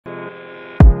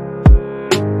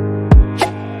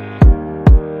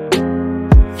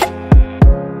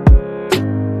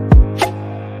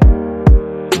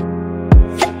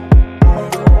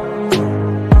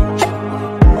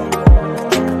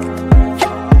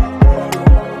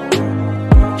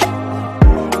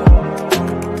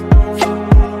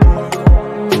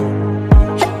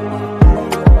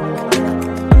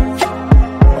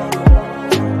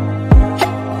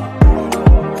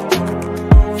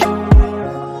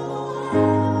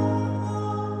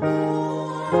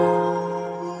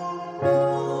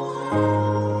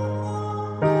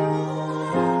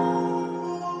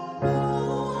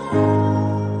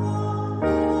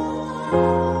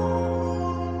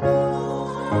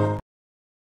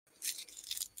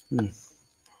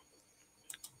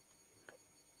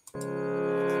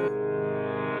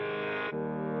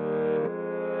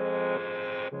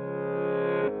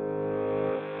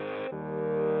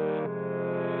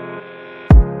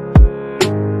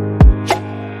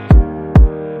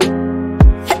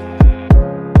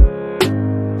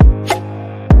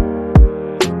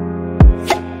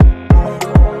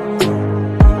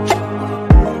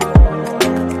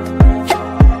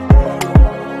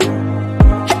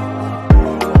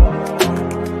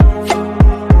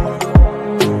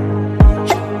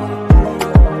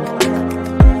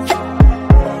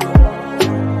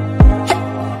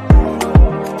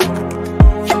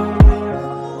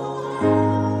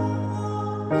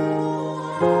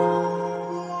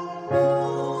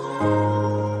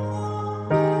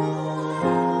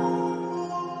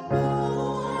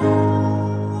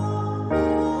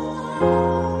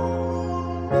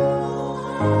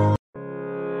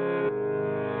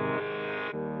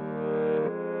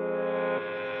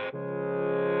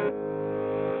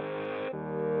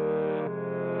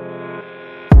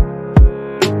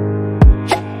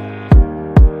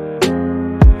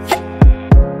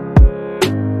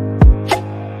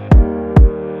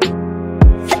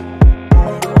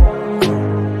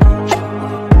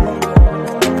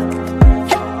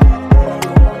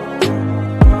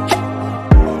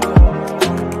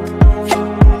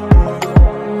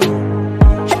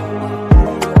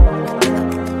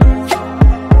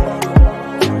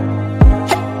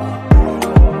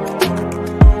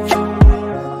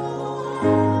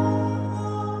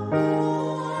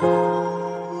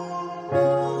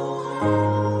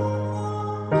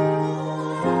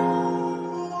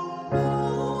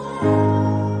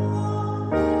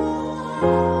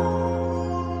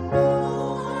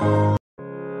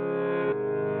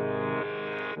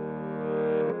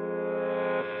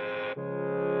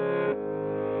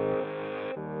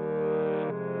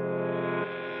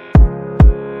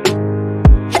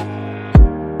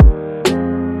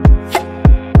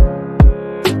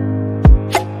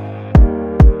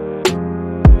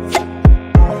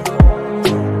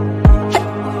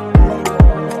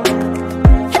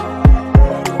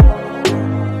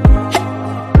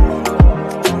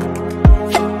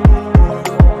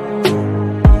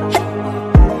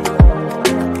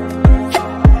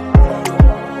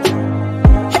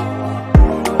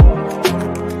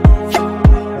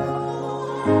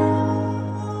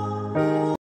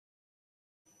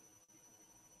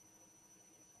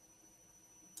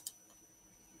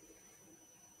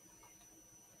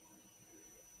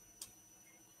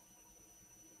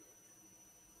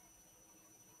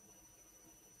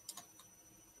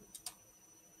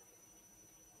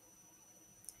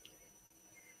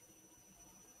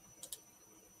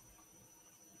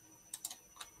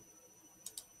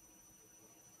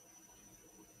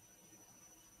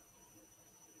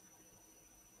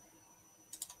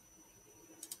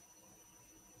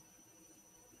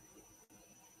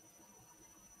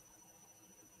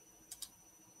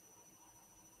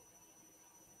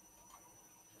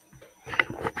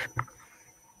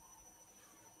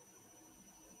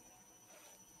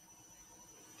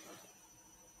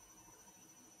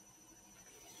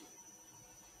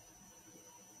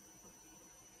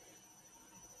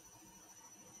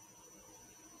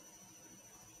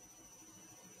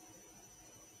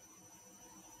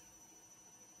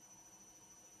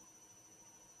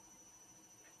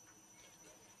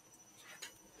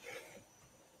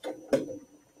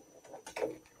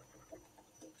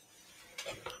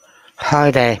Hi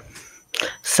there.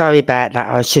 Sorry about that.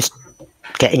 I was just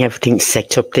getting everything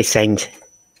set up this end.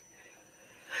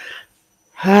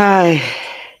 Hi.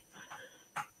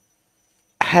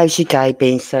 How's your day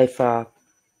been so far?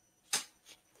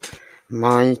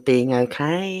 Mine's been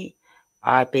okay.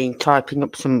 I've been typing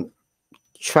up some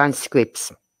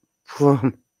transcripts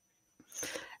from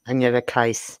another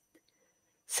case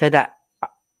so that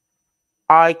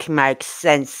I can make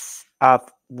sense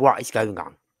of what is going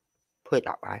on. Put it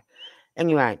that way.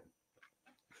 Anyway,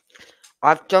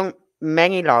 I've done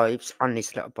many lives on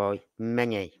this little boy.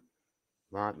 Many.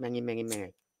 Right? Many.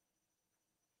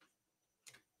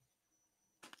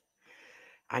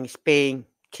 And it's been,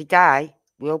 today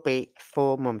will be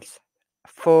 4 months.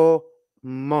 4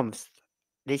 months.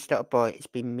 This little boy has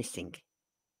been missing.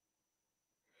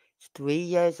 He's 3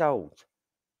 years old.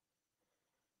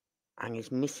 And he's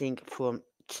missing from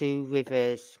 2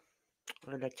 rivers.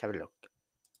 Well, let's have a look.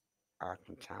 I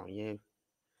can tell you.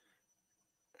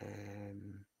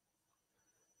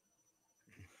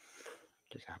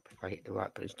 Just happen if I hit the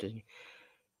right button.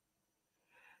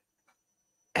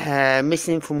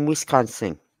 Missing from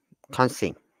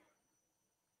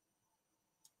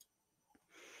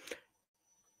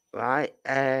Right,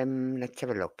 let's have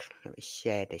a look. Let me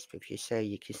share this with you so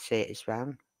you can see it as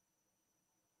well.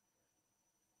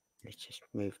 Let's just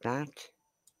move that.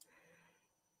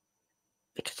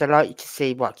 Because I like you to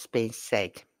see what's being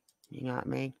said. You know what I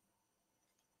mean?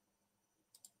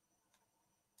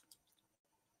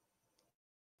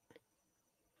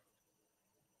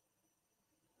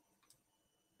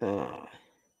 Oh.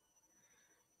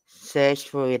 Search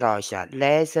for Elijah.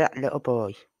 There's that little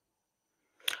boy.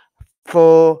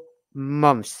 4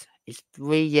 months. He's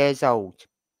 3 years old.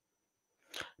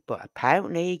 But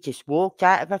apparently he just walked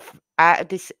out of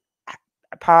this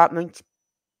apartment.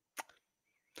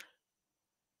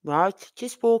 Right?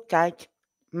 Just walked out.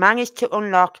 Managed to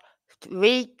unlock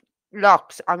 3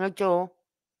 locks on a door.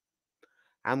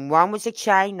 And one was a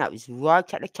chain that was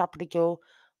right at the top of the door.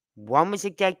 One was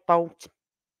a deadbolt.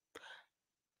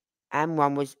 And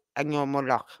one was a normal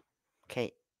lock.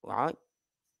 Okay, right?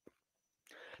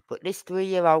 But this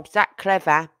 3-year-old's that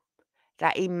clever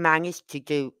that he managed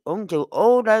to undo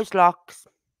all those locks,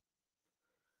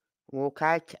 walk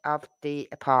out of the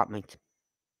apartment.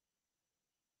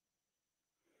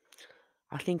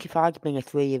 I think if I'd been a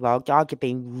 3-year-old, I'd have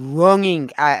been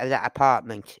running out of that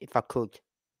apartment if I could.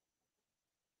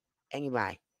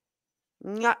 Anyway,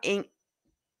 not in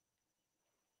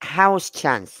How's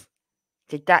chance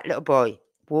did that little boy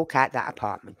walk out that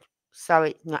apartment.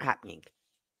 Sorry, not happening.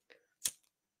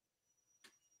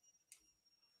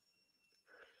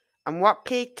 And what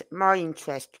piqued my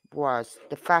interest was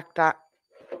the fact that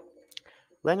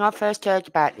when I first heard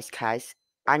about this case,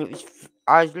 and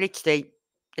I was literally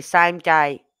the same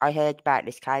day I heard about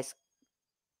this case,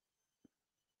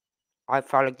 I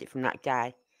followed it from that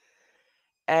day.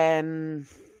 As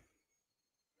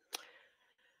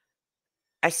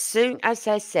soon as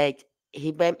I said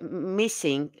he went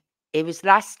missing, he was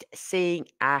last seen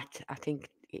at, I think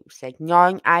it said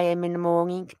 9 a.m. in the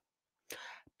morning,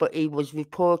 but he was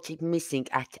reported missing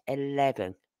at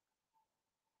 11.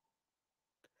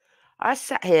 I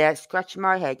sat here scratching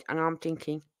my head and I'm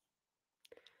thinking,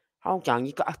 hold on,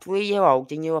 you've got a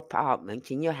 3-year-old in your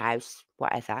apartment, in your house,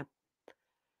 whatever,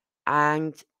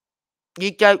 and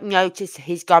you don't notice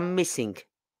he's gone missing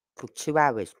for 2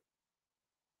 hours.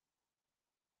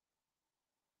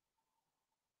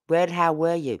 Where the hell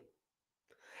were you?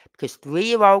 Because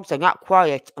 3-year-olds are not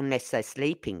quiet unless they're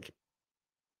sleeping.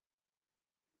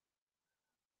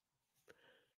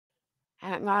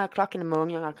 At 9 o'clock in the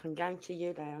morning, I can guarantee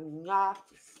you they are not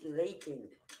sleeping.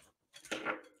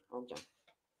 Hold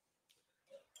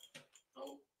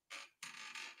on.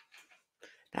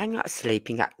 They're not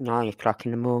sleeping at 9 o'clock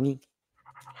in the morning.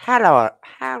 How?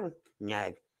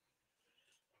 No.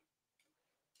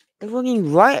 They're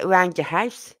running right around your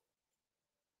house.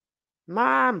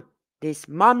 Mom, this,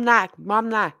 mom that. You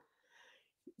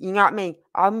know what I mean?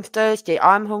 I'm thirsty,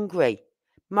 I'm hungry.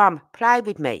 Mom, play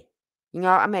with me. You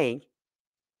know what I mean?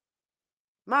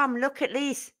 Mom, look at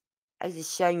this. I was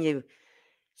just showing you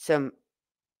some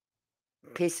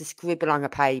piece of scribble on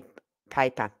a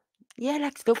paper. Yeah,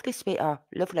 that's lovely, sweetheart.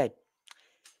 Lovely.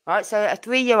 Right, so a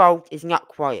 3-year-old is not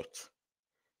quiet.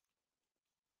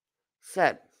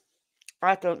 So,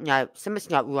 I don't know. Something's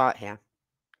not right here.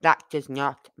 That does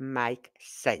not make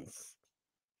sense.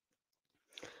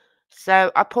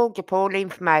 So, I pulled up all the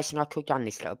information I could on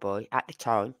this little boy at the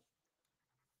time.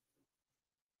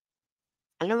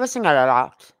 And there wasn't a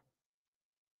lot.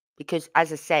 Because,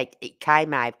 as I said, it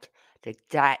came out the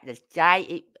day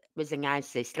it was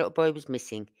announced this little boy was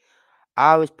missing.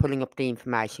 I was pulling up the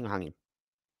information on him.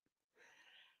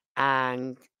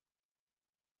 And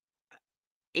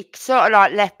it sort of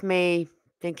like left me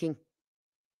thinking,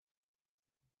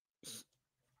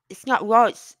 it's not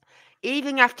right.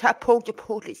 Even after I pulled up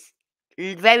all this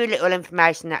very little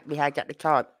information that we had at the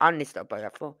time on this little boy, I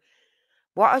thought,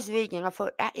 what I was reading, I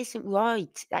thought, that isn't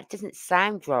right. That doesn't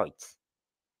sound right.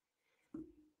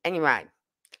 Anyway,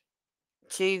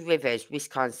 2 Rivers,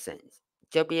 Wisconsin,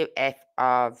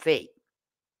 WFRV.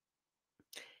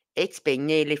 It's been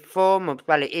nearly 4 months,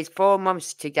 well, it is 4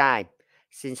 months today,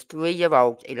 since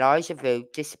 3-year-old Elijah Vue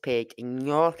disappeared in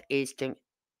northeastern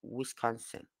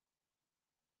Wisconsin.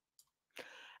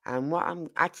 And what I'm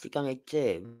actually going to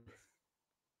do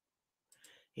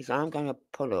is I'm going to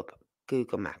pull up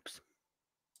Google Maps.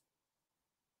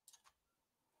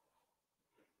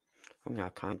 Oh no, I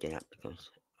can't do that because,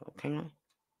 oh, can I? I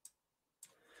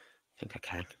think I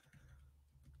can.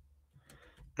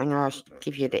 And I'll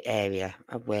give you the area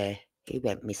of where he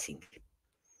went missing.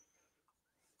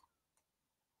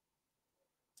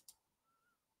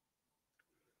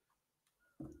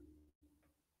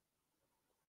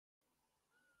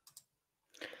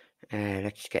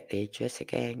 Let's get the address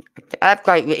again. I've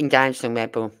got it written down somewhere,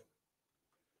 but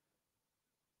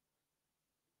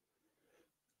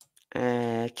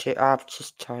I've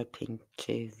just typed in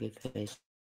 2 rivers.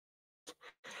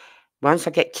 Once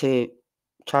I get to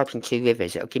type in 2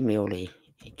 rivers, it'll give me all the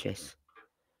address.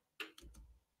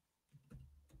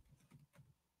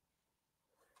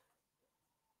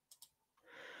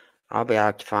 I'll be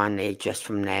able to find the address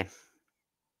from there.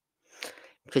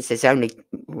 Because there's only,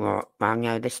 well,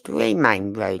 no, there's 3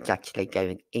 main roads actually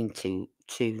going into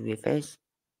 2 rivers.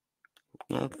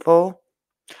 No, 4.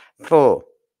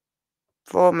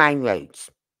 4 main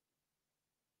roads.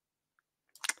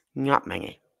 Not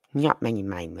many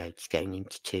main roads going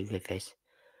into 2 rivers.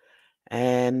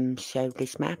 Show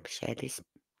this map, share this.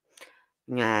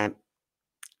 Now,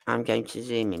 I'm going to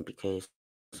zoom in because,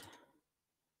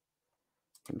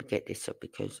 let me get this up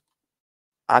because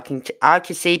I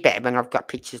can see better when I've got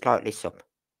pictures like this up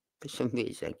for some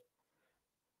reason.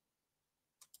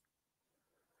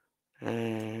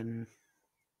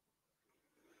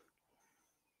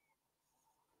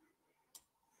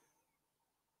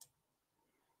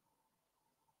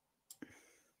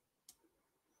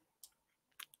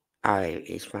 Oh,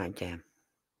 it's right there.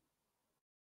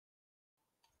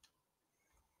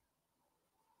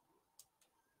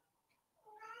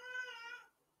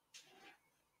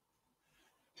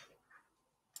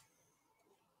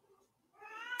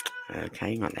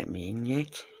 Okay, not let me in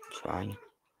yet. Try.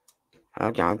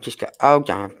 Hold on, I've just got. Hold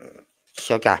on,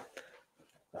 sugar.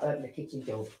 Open the kitchen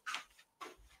door.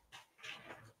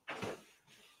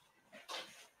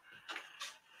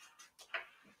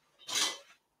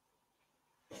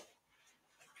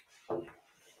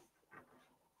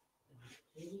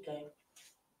 Here you go.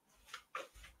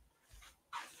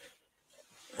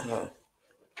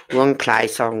 One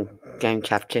place I'm going to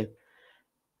have to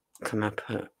come up.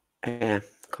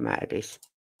 Come out of this.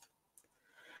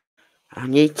 I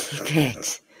need to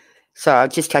get. So I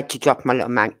just had to drop my little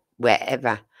man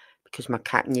wherever because my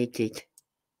cat needed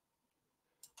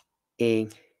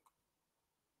in.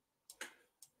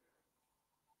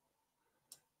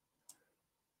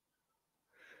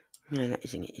 No, that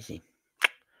isn't it, is it?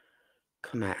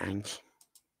 Come out, Ange.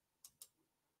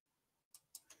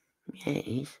 Yeah, it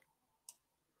is.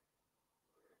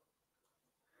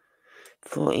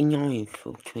 49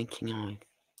 for 29.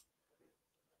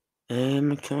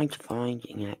 I'm trying to find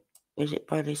it now. Is it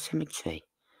by the cemetery?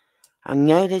 I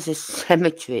know there's a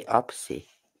cemetery opposite.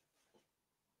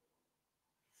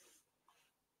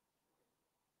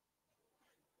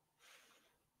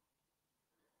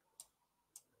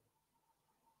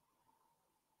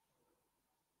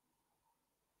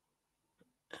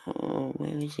 Oh,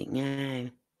 where is it now?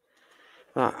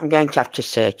 Right, I'm going to have to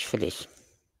search for this.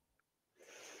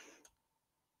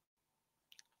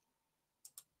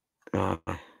 Right.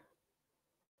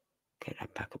 Get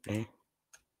that back up there.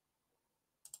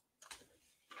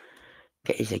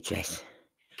 Get his address.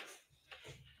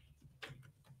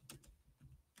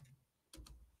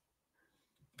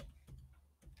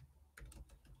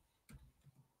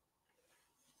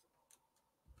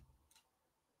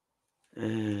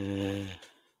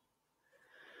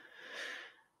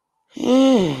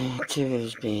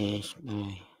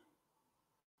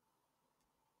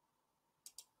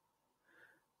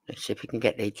 Let's see if we can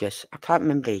get the address. I can't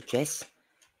remember the address.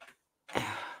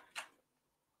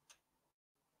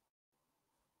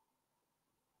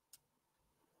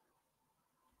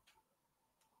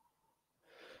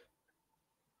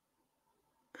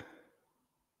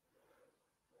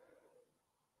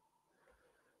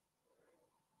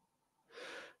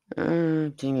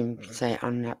 Didn't even say it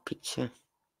on that picture.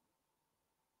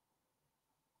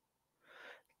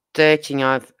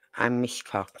 39 and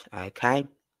Miscock, okay.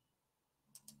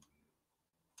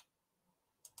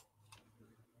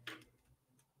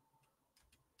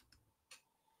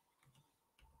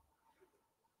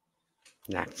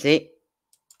 That's it.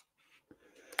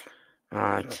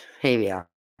 Right, here we are.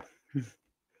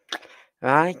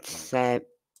 Right, so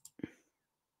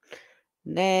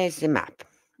there's the map.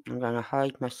 I'm going to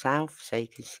hide myself so you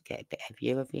can get a better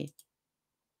view of it.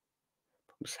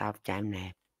 Put myself down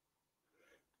there.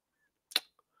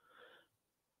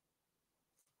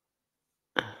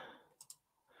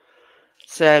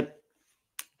 So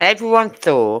everyone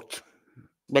thought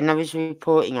when I was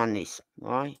reporting on this,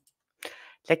 right,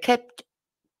 they kept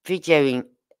videoing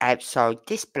outside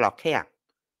this block here.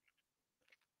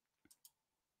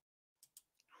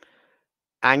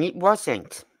 And it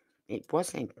wasn't. It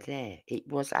wasn't there. It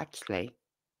was actually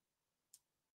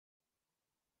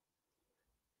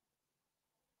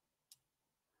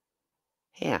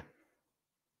here.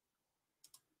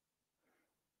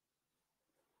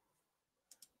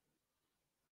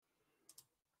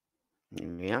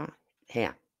 Yeah,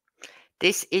 here.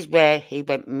 This is where he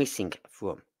went missing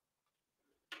from.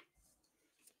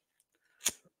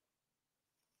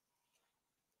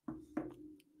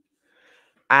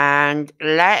 And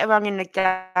later on in the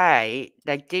day,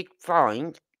 they did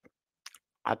find,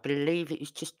 I believe it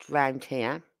was just around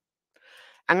here.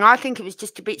 And I think it was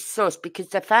just a bit sus because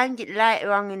they found it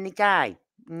later on in the day,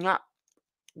 not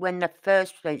when they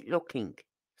first went looking,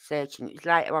 searching. It was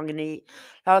later on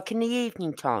like in the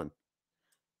evening time,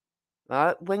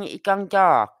 right? When it had gone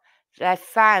dark, they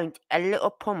found a little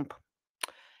pump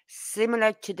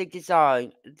similar to the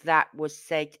design that was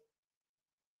said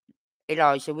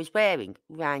Elijah was wearing,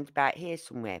 round about here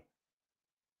somewhere.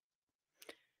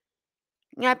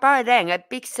 Now, by then, a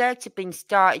big search had been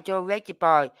started already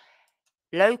by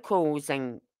locals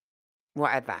and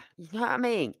whatever. You know what I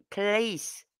mean?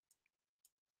 Police.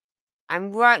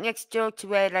 And right next door to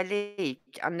where they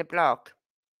lived, on the block.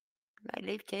 They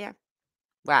lived here.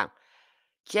 Well,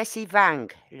 Jesse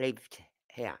Vang lived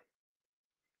here.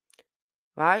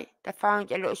 Right? They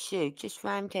found a little shoe just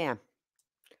round here.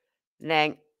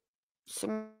 Then,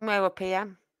 somewhere up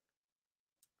here.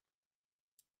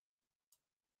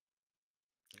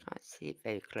 Can't see it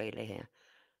very clearly here.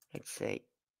 Let's see.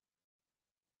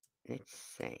 Let's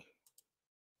see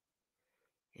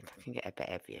if I can get a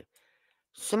better view.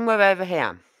 Somewhere over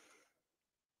here.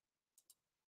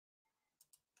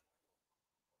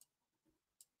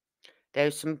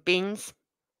 There's some bins.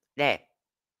 There.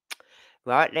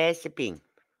 Right, there's the bin.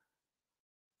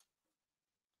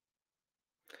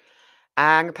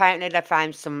 And apparently they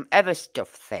found some other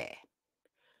stuff there.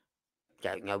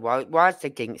 Don't know what it was, they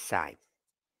didn't say.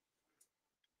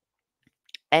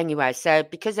 Anyway, so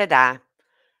because of that,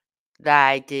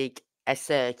 they did a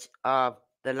search of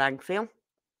the landfill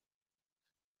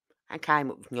and came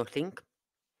up with nothing.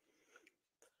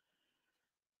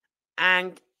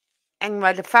 And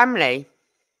anyway, the family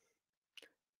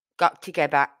got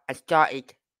together and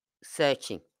started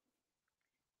searching.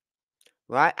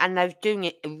 Right? And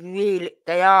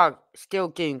they are still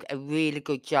doing a really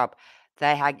good job.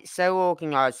 They had it so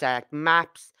organised, they had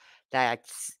maps, they had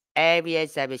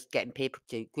areas, they was getting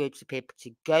groups of people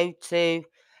to go to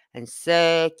and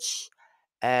search.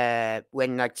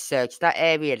 When they'd search that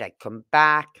area, they'd come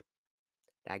back,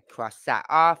 they'd cross that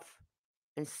off,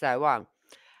 and so on.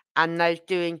 And they was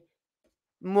doing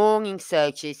morning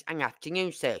searches and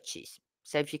afternoon searches.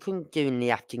 So if you couldn't do in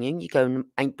the afternoon,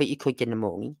 but you could in the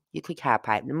morning. You could help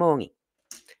out in the morning.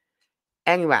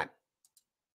 Anyway,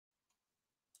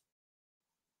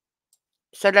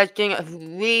 so they're doing a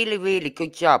really, really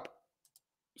good job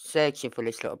searching for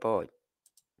this little boy.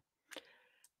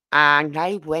 And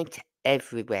they went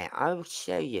everywhere. I will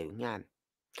show you now.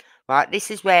 Right, this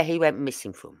is where he went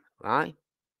missing from, right?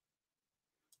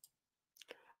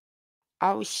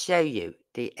 I will show you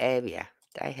the area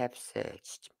they have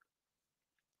searched.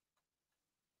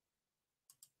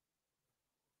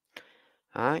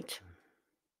 Right.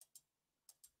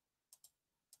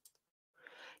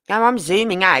 Now I'm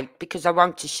zooming out because I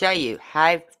want to show you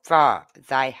how far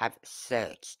they have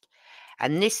searched.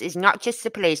 And this is not just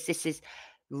the police, this is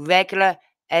regular,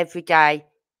 everyday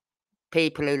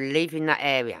people who live in that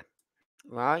area,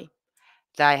 right?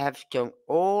 They have done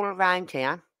all around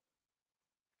here.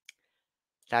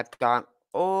 They've gone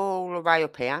all the way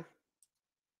up here,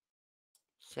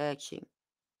 searching.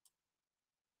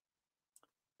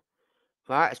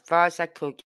 Right, as far as they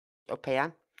could up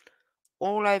here.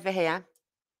 All over here.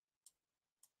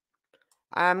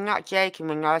 I'm not joking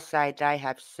when I say they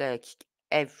have searched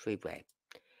everywhere.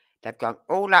 They've gone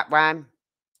all that way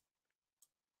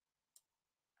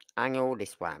and all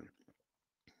this way.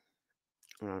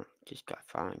 Just got to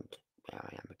find where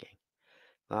I am again.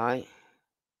 Right.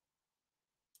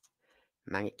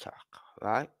 Manitok,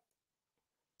 right?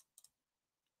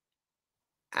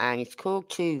 And it's called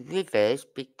Two Rivers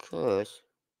because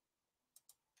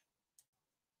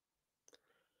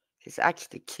there's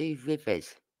actually two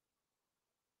rivers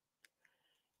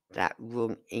that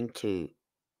run into.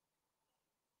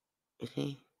 You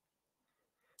see?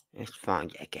 Let's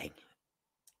find it again.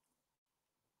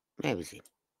 Where is it?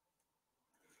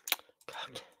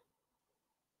 God.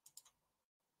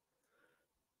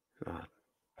 Right.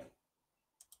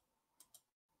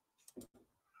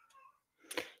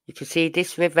 You can see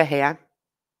this river here.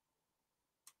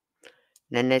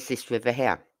 Then there's this river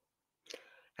here.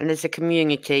 And there's a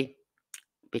community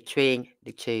between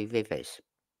the two rivers.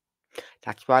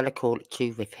 That's why they call it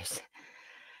Two Rivers.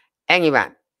 Anyway,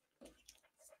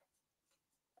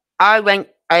 I went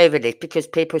over this because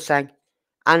people are saying,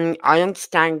 and I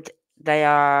understand they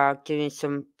are doing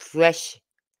some fresh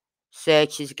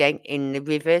searches again in the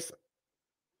rivers.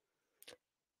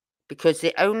 Because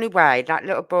the only way that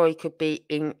little boy could be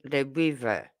in the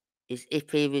river is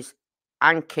if he was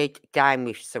anchored down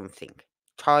with something,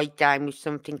 tied down with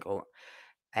something, or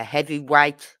a heavy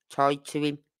weight tied to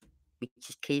him, which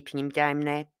is keeping him down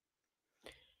there.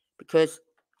 Because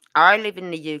I live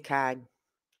in the UK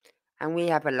and we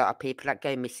have a lot of people that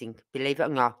go missing, believe it or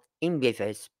not, in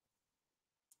rivers,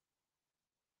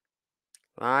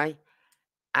 right?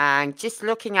 And just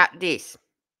looking at this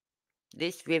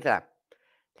river,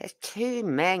 there's too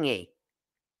many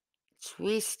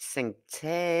twists and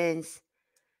turns,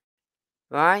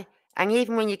 right? And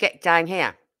even when you get down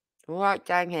here, right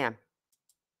down here,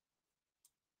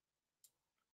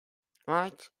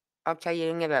 right? I'll tell you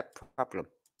another problem.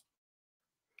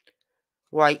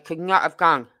 Why it could not have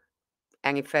gone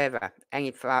any further,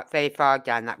 very far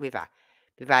down that river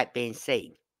without being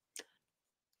seen.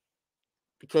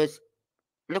 Because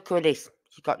look at this,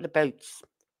 you've got the boats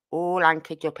all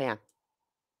anchored up here.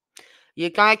 You're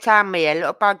going to tell me a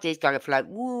little buggy's going to float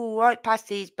right past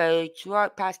these boats,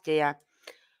 right past here,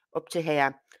 up to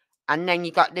here. And then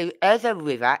you got the other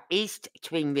river, East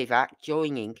Twin River,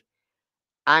 joining.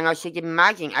 And I should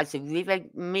imagine as the river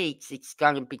meets, it's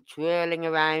going to be twirling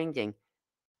around and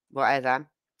whatever.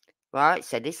 Right,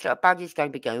 so this little buggy's going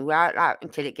to be going right out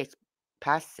until it gets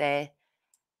past there.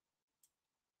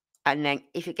 And then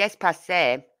if it gets past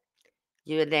there,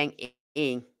 you're then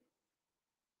in.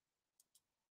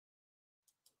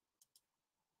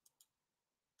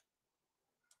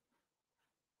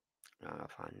 Oh, I'll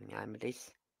find the name of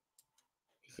this.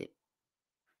 Is it?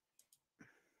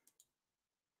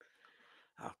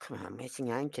 Oh, come on, I'm missing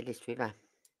name to this river.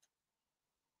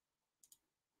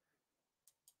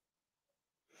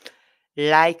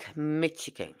 Lake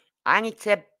Michigan. And it's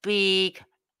a big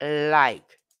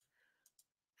lake,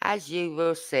 as you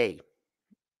will see.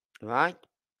 Right?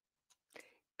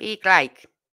 Big lake.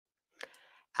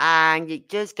 And it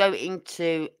does go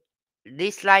into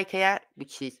this lake here,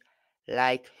 which is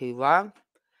Lake Huron.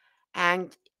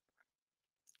 And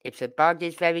if the bug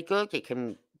is very good, it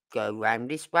can go around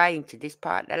this way into this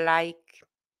part of the lake.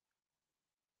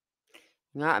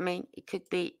 You know what I mean? It could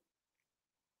be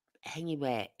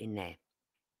anywhere in there.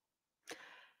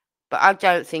 But I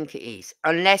don't think it is.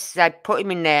 Unless they put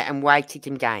him in there and weighted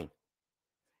him down.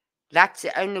 That's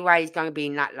the only way he's going to be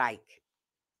in that lake.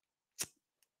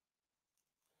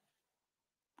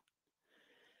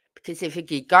 Because if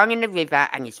he'd gone in the river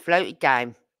and he's floated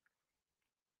down,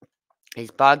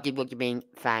 his body would have been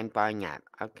found by now.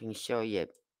 I can assure you.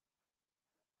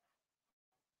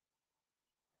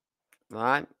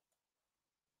 Right?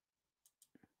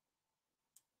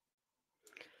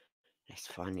 Let's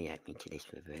finally open to this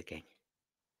river again.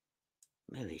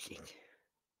 Where is it?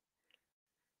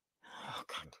 Oh,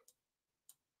 God.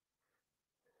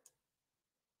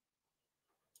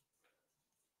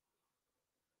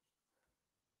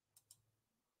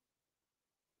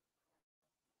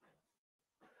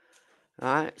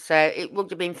 Right? So it would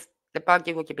have been, the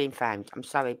body would have been found. I'm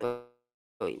sorry, but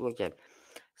it would have.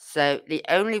 So the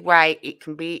only way it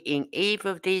can be in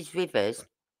either of these rivers,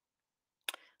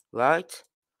 right,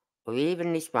 or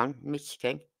even this one,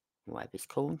 Michigan, whatever it's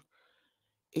called,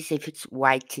 is if it's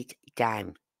weighted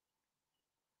down.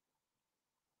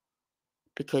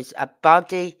 Because a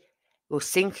body will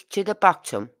sink to the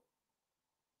bottom,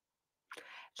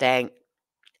 then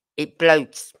it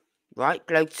bloats, right,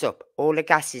 bloats up. All the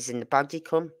gases in the body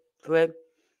come through,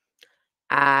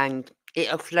 and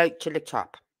it'll float to the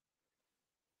top.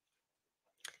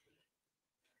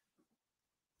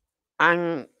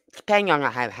 And depending on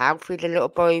how healthy the little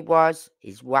boy was,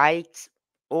 his weight,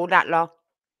 all that lot,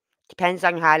 depends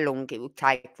on how long it will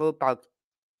take for a bug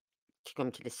to come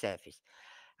to the surface.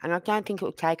 And I don't think it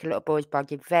will take a little boy's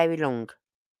body very long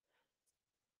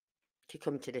to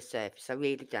come to the surface. I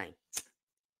really don't.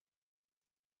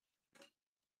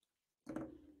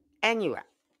 Anyway,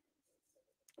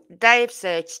 they've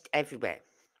searched everywhere.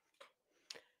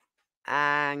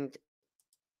 And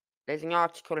there's an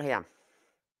article here.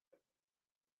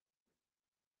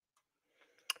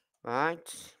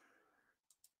 Right?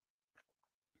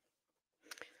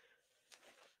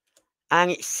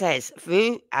 And it says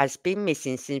Vue has been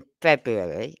missing since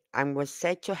February and was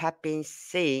said to have been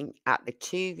seen at the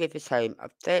Two Rivers home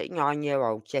of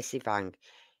 39-year-old Jessie Vang,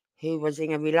 who was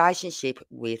in a relationship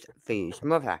with Vue's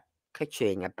mother,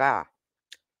 Katrina Barr.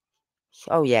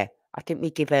 Oh, yeah, I think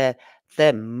we give her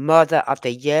the Mother of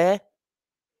the Year,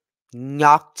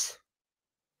 not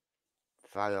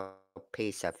vile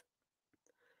piece of.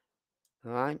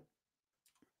 Right?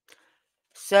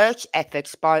 Search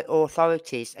efforts by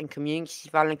authorities and community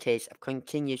volunteers have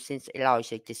continued since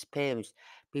Elijah's disappearance,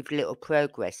 with little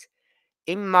progress.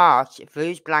 In March,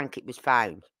 Vue's blanket was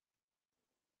found,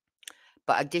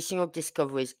 but additional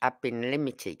discoveries have been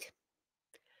limited.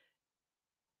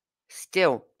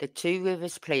 Still, the Two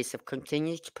Rivers Police have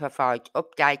continued to provide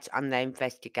updates on their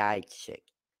investigation,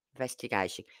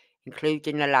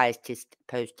 including the latest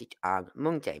posted on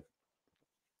Monday.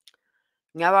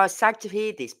 Now, I was sad to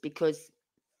hear this because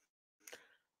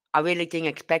I really didn't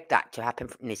expect that to happen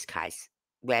in this case,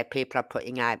 where people are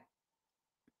putting out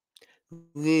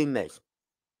rumours,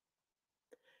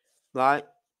 right?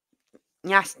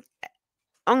 Yes,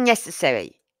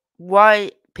 unnecessary.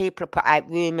 Why people put out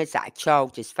rumours that a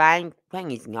child is found when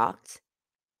he's not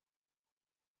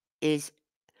is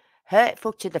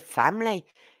hurtful to the family.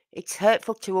 It's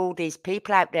hurtful to all these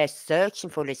people out there searching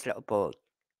for this little boy.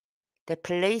 The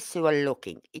police who are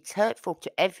looking. It's hurtful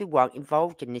to everyone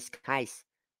involved in this case.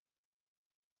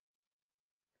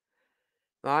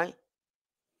 Right?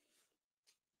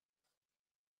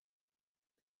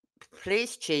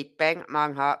 Police Chief Ben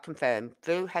Monhart confirmed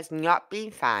Vue has not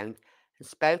been found and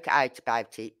spoke out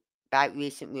about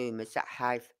recent rumours that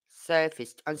have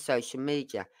surfaced on social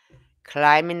media,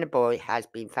 claiming the boy has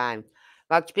been found.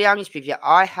 Well, to be honest with you,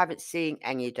 I haven't seen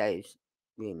any of those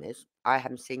rumours. I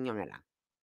haven't seen none of them.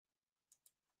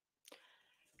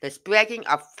 The spreading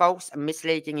of false and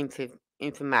misleading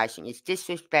information is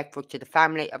disrespectful to the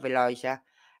family of Elijah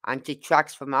and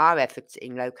detracts from our efforts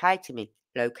in locating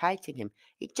him.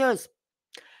 It does.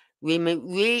 We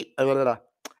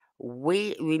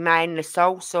remain the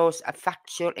sole source of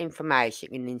factual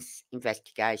information in this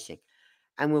investigation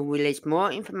and will release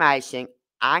more information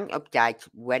and updates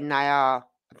when they are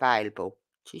available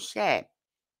to share.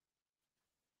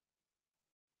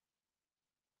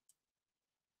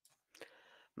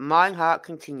 Meinhardt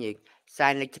continued,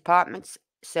 saying the department's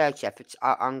search efforts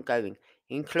are ongoing,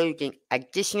 including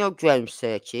additional drone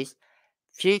searches.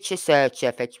 Future search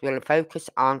efforts will focus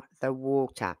on the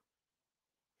water,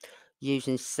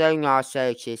 using sonar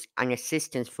searches and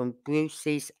assistance from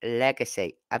Bruce's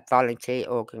Legacy, a volunteer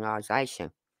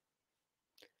organisation.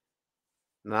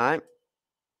 Right?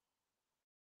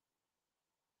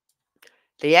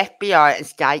 The FBI and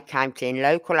state county and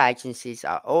local agencies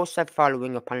are also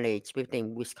following up on leads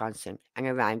within Wisconsin and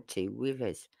around Two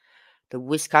Rivers, the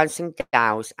Wisconsin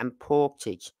Dells and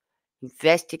Portage.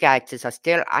 Investigators are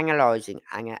still analysing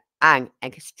an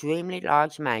extremely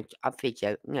large amount of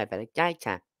video and other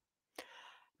data.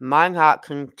 Meinhardt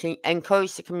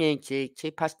encouraged the community to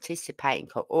participate in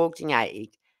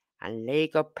coordinated and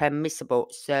legal permissible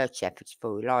search efforts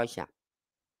for Elijah.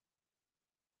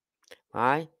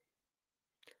 Right?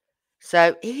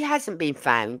 So he hasn't been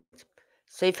found.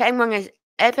 So if anyone has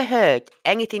ever heard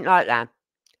anything like that,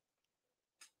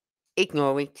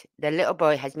 ignore it. The little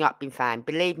boy has not been found.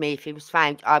 Believe me, if he was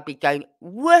found, I'd be going,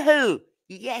 woohoo!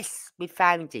 Yes, we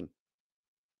found him.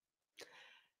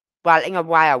 Well, in a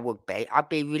way I would be. I'd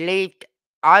be relieved.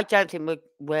 I don't think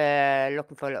we're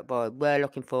looking for a little boy. We're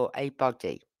looking for a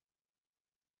body.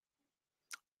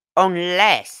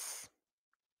 Unless,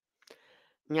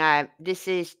 now, this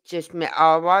is just me.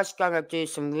 I was going to do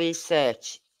some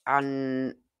research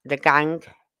on the gang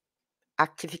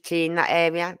activity in that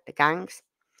area, the gangs.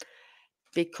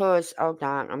 Because, hold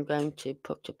on, I'm going to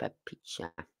put up a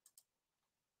picture.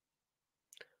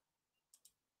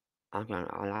 Hold on,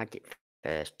 I'll add it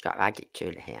first. Got to add it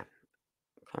to here.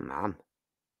 Come on.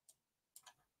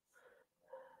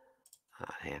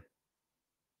 Here.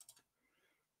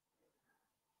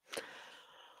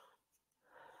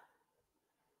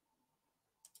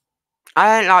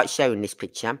 I don't like showing this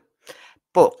picture,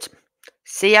 but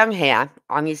see on here,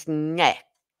 on his neck,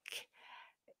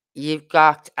 you've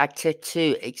got a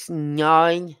tattoo. It's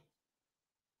 9.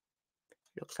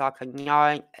 Looks like a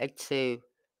 9, a 2,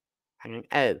 and an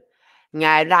O.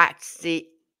 Now that's the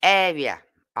area,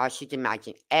 I should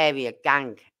imagine, area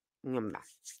gang number.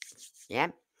 Yeah?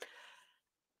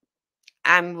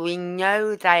 And we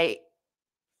know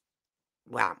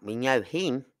we know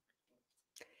him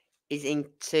is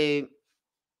into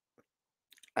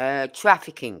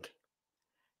trafficking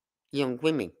young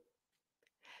women.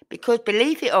 Because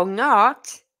believe it or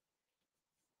not,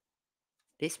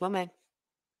 this woman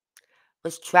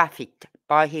was trafficked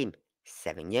by him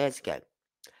 7 years ago.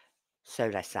 So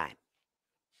they say.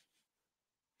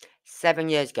 7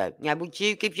 years ago. Now, would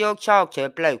you give your child to a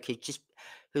bloke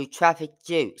who trafficked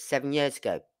you 7 years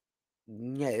ago?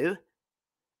 No.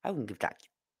 I wouldn't give that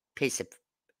piece of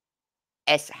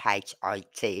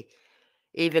shit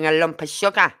even a lump of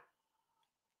sugar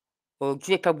or a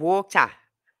drip of water.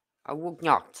 I would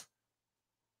not.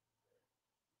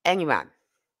 Anyway,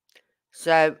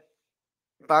 so,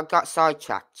 but I got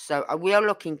sidetracked. So I will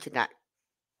look into that.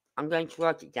 I'm going to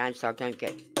write it down so I don't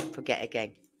forget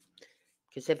again.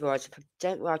 Because otherwise, if I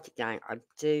don't write it down, I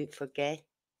do forget.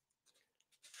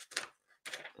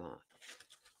 Right.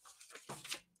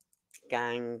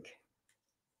 gang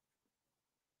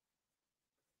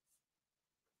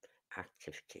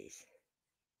activities.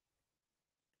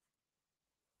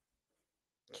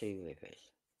 Two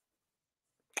Rivers.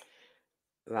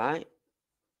 Right?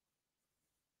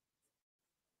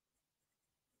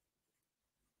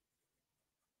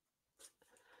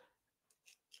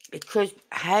 Because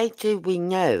how do we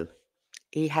know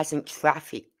he hasn't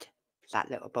trafficked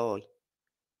that little boy?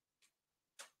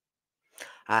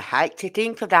 I hate to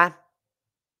think of that,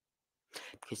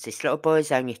 because this little boy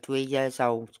is only 3 years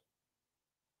old.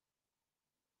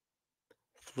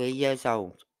 3 years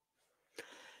old.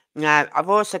 Now, I've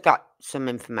also got some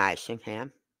information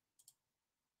here,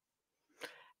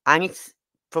 and it's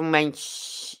from when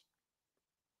let's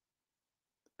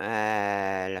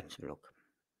have a look.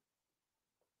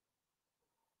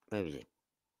 Where is it?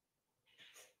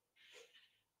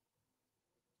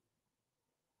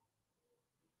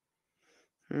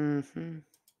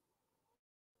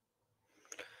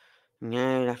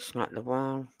 No, that's not the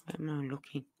one. Where am I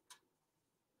looking?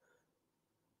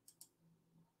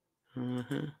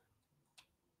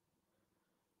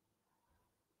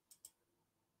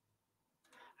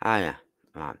 Oh, yeah.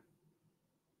 Right.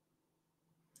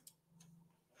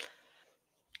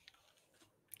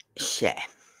 Share.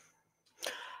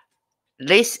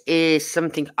 This is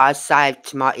something I saved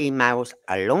to my emails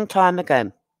a long time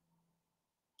ago.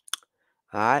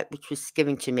 Right, which was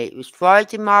given to me. It was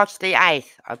Friday, March the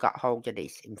 8th. I got hold of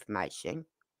this information,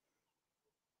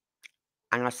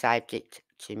 and I saved it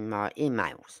to my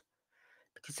emails,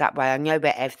 because that way I know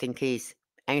where everything is.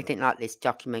 Anything like this,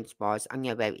 documents-wise, I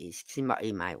know where it is. It's in my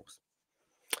emails.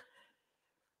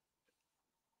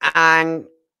 And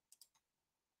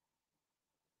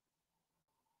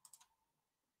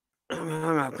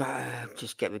I've got to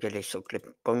just get rid of this ugly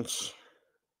bunch.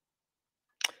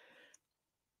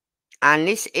 And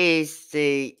this is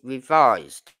the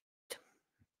revised.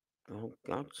 Oh,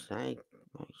 God's sake.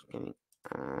 What's going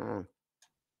on?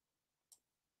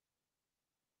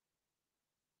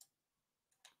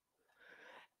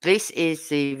 This is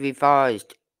the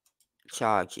revised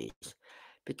charges.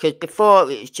 Because before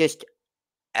it was just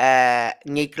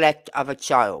neglect of a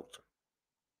child,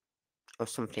 or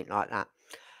something like that.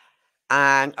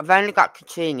 And I've only got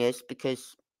Katrina's,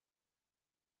 because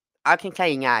I can tell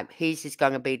you now, his is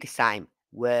going to be the same,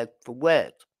 word for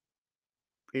word,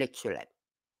 literally.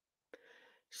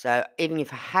 So even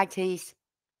if I had his,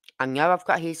 I know I've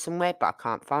got his somewhere, but I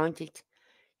can't find it.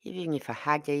 Even if I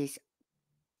had his,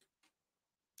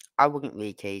 I wouldn't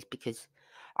read his, because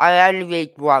I only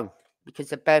read one, because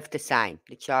they're both the same.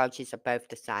 The charges are both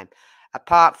the same.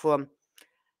 Apart from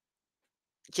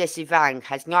Jesse Vang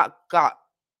has not got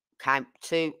Camp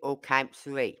 2 or Camp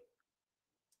 3.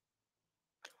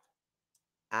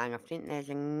 And I think there's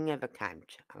another Camp.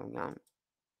 Hold on.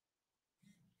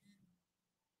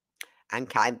 And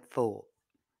Camp 4.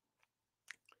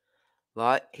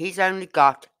 Right? He's only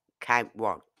got Camp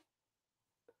 1.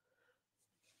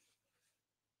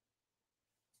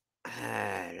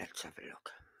 Let's have a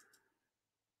look.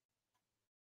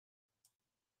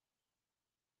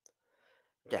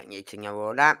 Don't need to know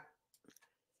all that.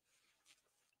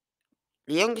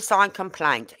 The undersigned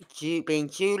complaint, being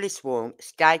duly sworn,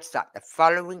 states that the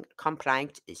following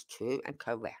complaint is true and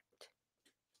correct.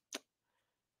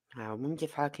 Now, I wonder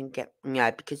if I can get...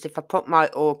 No, because if I put my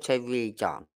auto-read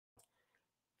on,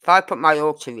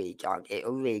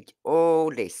 it'll read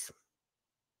all this.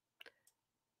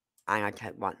 And I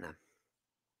don't want them.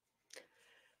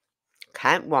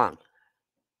 Count 1.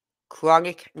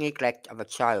 Chronic neglect of a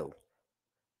child.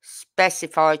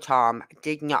 Specified harm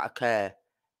did not occur.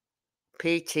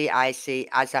 PTIC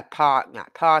as a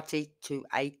party to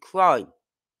a crime.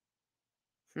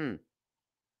 The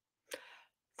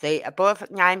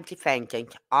above-named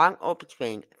defendant on or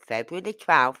between February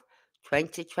 12,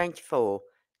 2024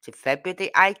 to February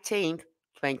 18,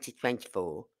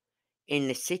 2024 in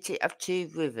the city of Two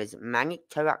Rivers,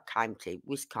 Manitowoc County,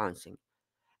 Wisconsin,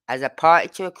 as a party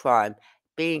to a crime,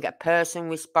 being a person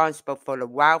responsible for the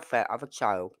welfare of a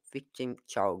child, victim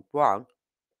child 1,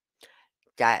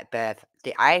 date of birth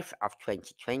the 8th of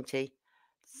 2020,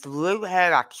 through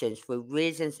her actions for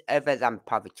reasons other than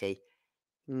poverty,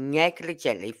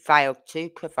 negligently failed to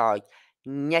provide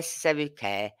necessary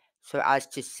care so as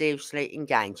to seriously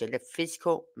endanger the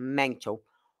physical, mental,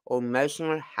 or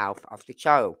emotional health of the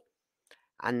child,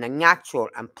 and the natural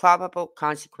and probable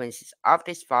consequences of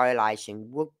this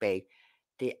violation would be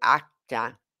the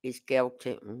actor is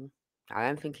guilty. I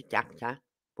don't think it's actor,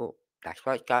 but that's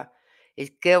what it's got. Is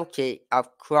guilty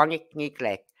of chronic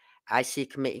neglect as he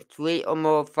committed 3 or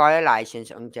more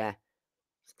violations under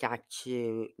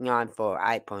Statute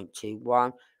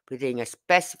 948.21, within a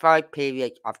specified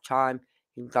period of time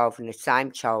involving the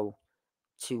same child,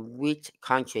 to wit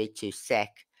contrary to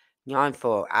Sec.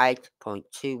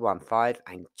 948.215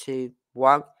 and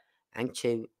 2.1 and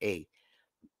 2E.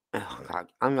 Oh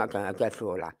God, I'm not going to go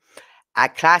through all that. A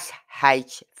Class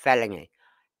H felony,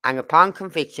 and upon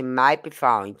conviction may be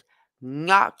fined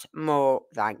not more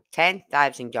than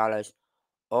 $10,000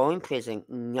 or in prison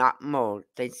not more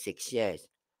than 6 years.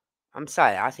 I'm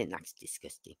sorry, I think that's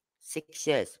disgusting. 6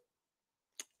 years.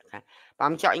 Okay. But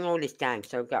I'm jotting all this down,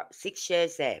 so I've got 6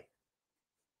 years there.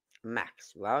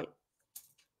 Max, right?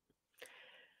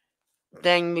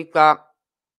 Then we've got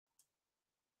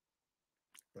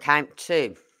count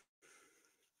 2.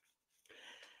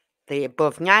 The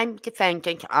above named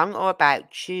defendant on or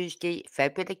about Tuesday,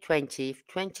 February 20th,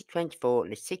 2024,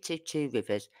 in the city of Two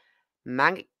Rivers,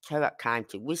 Manitowoc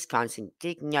County, Wisconsin,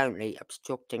 did knowingly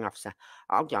obstruct an officer.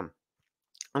 Hold on.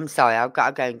 I'm sorry, I've got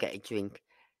to go and get a drink.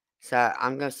 So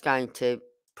I'm just going to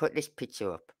put this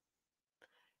picture up.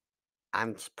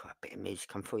 I'm just put a bit of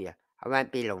music on for you. I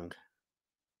won't be long.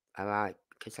 Alright,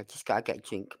 because I just got to get a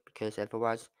drink, because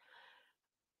otherwise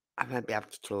I won't be able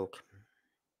to talk.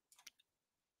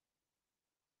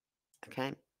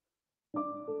 Okay?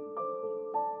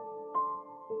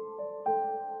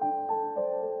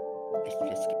 Let's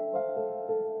just get...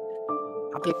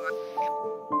 I'll be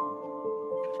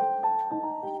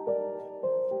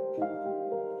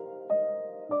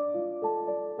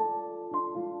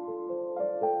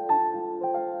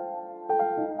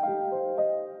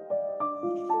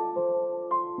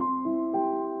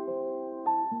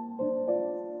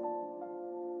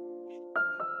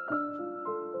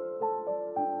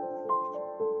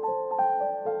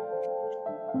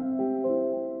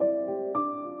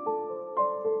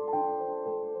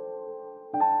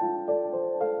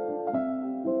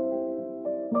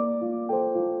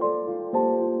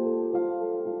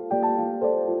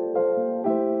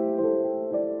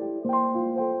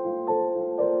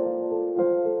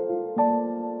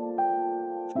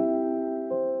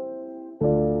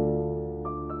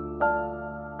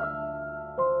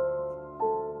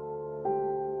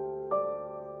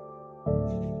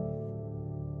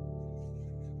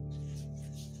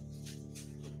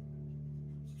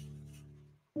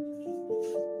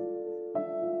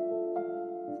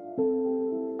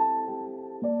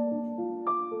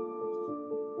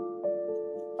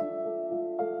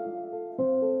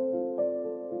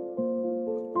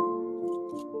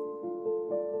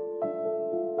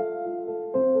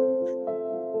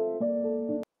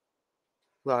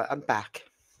right, I'm back.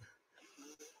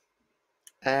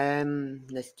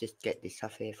 Let's just get this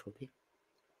off here for me.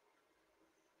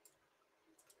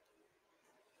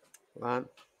 Right.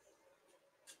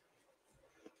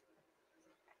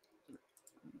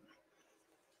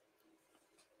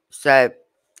 So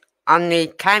on the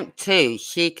count 2,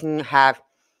 she can have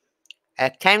a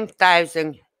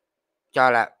 $10,000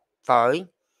 fine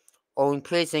or in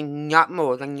prison not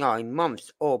more than 9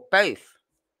 months, or both.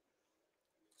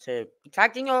 So it's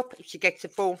adding up. If she gets a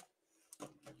full,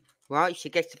 right, if she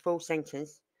gets a full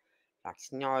sentence,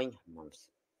 that's 9 months.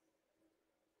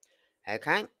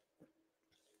 Okay.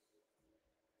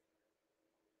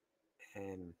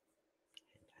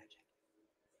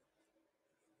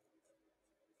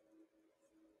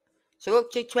 So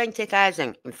up to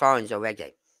 20,000 in fines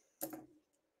already,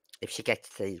 if she gets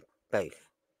the both,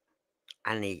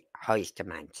 and the highest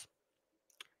amount.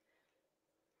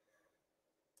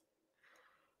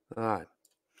 Right.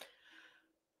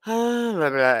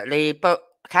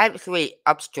 Count 3,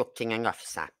 obstructing an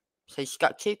officer. So she's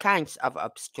got 2 counts of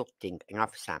obstructing an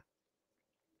officer.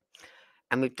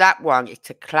 And with that one, it's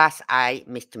a Class A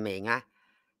misdemeanor,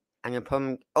 and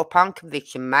upon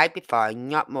conviction may be fined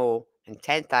not more than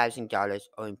 $10,000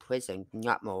 or in prison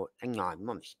not more than 9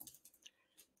 months.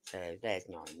 So there's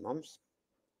 9 months.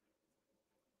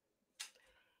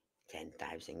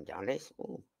 $10,000.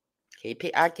 Oh, keep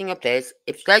it adding up. There's,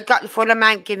 if they got the full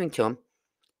amount given to them,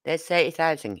 there's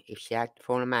 30,000 if she had the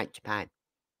full amount to pay.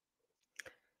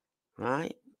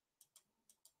 Right.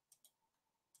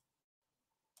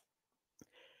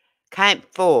 Count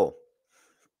 4.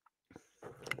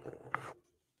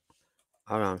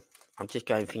 Hold on. I'm just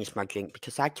going to finish my drink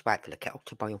because I had to wait for the kettle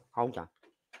to boil. Hold on.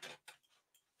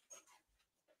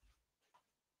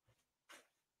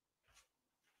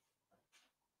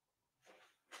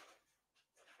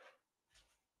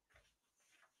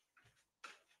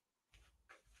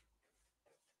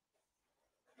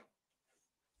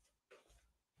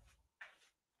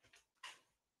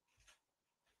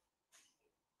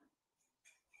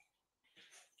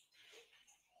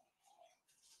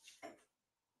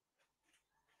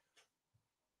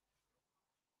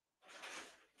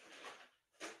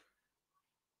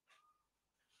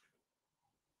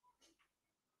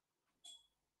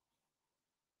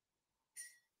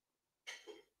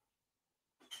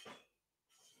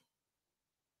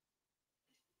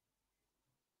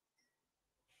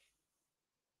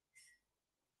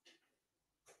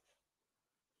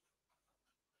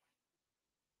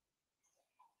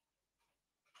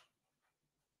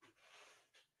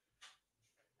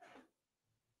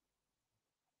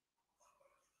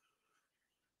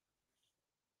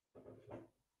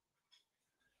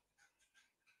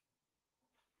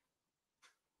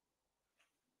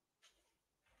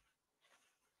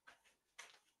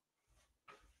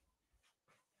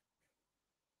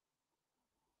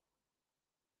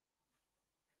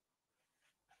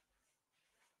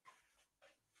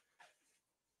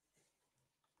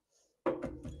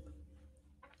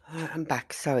 I'm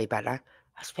back. Sorry about that.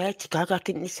 I swear to God, I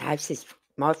think this house is,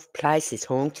 my place is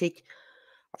haunted.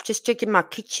 I've just stood in my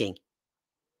kitchen.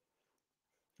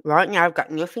 Right now, I've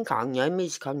got nothing on, no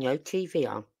music on, no TV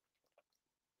on.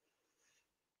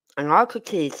 And I could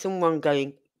hear someone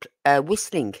going,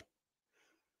 whistling.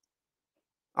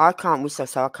 I can't whistle,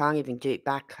 so I can't even do it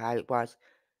back how it was.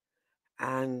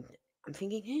 And I'm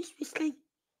thinking, who's whistling?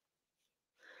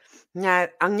 Now,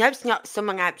 I know it's not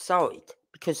someone outside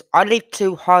because I live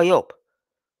too high up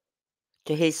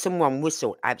to hear someone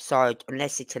whistle outside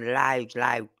unless it's a loud,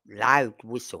 loud, loud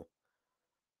whistle.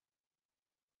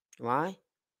 Right?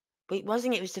 But it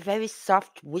wasn't. It was a very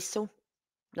soft whistle,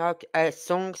 like a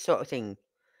song sort of thing.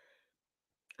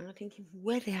 And I'm thinking,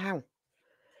 where the hell?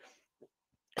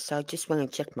 So I just went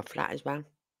and checked my flat as well.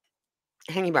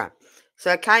 Anyway,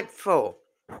 so I came for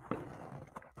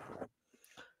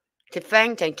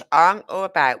defendant on or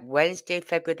about Wednesday,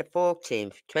 February the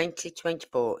 14th,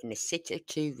 2024, in the city of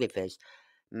Two Rivers,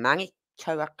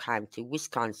 Manitowoc County,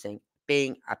 Wisconsin,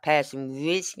 being a person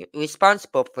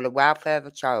responsible for the welfare of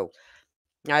a child.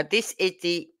 Now, this is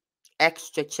the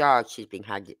extra charge she's been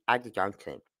added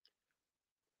onto.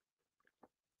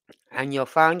 And you'll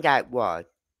find out why,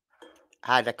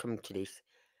 how they come to this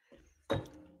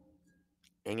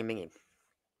in a minute.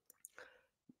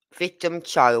 Victim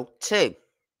child 2,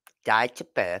 date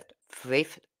of birth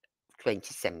 5th,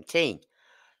 2017.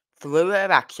 Through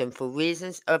her action for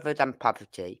reasons other than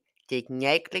poverty, did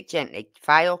negligently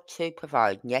fail to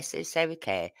provide necessary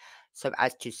care so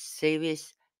as to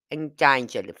seriously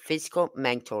endanger the physical,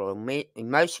 mental, or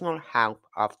emotional health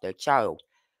of the child,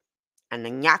 and the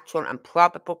natural and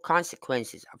probable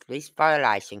consequences of this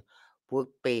violation would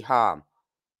be harm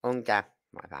under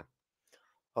whatever.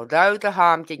 Although the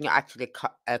harm did not actually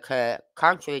occur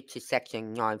contrary to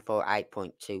section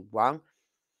 948.21,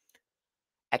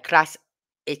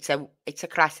 it's a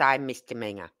class A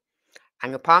misdemeanor,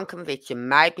 and upon conviction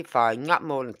may be fined not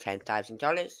more than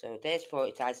 $10,000. So there's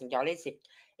 $40,000.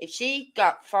 If she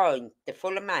got fined the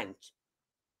full amount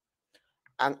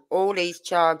on all these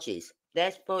charges,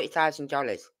 there's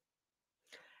 $40,000,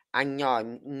 and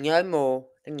no more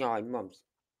than 9 months.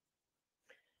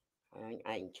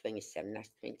 27, that's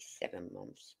 27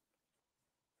 months.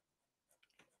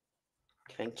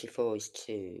 24 is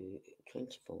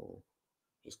 24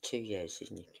 is 2 years,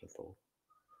 isn't it? 24.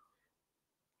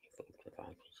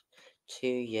 2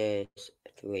 years,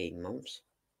 3 months.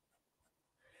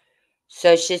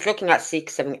 So she's looking at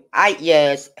 6, 7, 8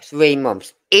 years, 3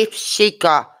 months. If she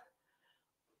got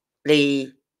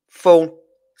the full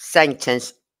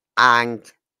sentence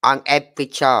and on every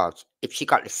charge, if she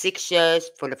got the 6 years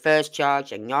for the first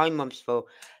charge and 9 months for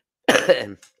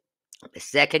the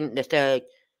second, the third,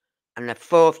 and the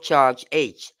fourth charge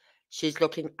each, she's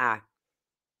looking at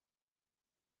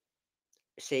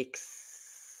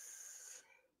 6,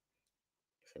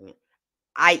 7,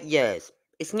 8 years.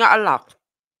 It's not a lot.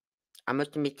 I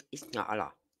must admit, it's not a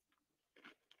lot.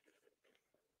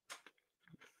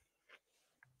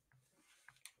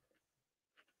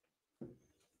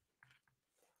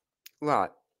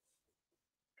 Right.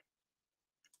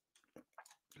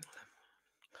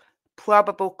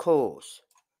 Probable cause.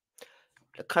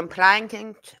 The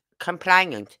complainant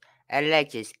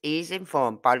alleges he is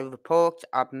informed by the report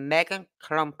of Megan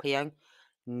Clumpion,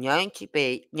 known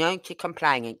to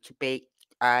complainant to be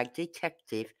a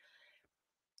detective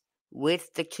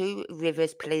with the Two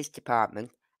Rivers Police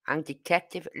Department, and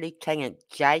Detective Lieutenant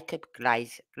Jacob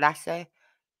Glaser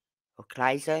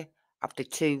of the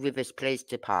Two Rivers Police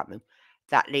Department,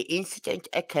 that the incident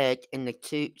occurred in the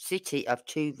city of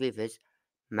Two Rivers,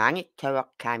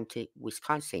 Manitowoc County,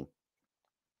 Wisconsin.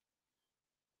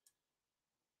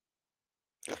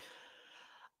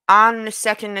 On the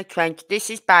 2nd of 20, this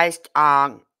is based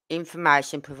on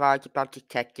information provided by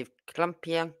Detective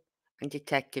Clumpion and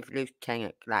Detective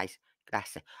Lieutenant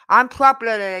Glaser. I'm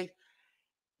probably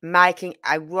making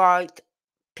a right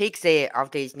pig's ear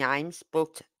of these names,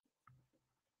 but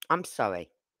I'm sorry.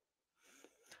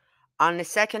 On the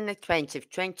 2nd of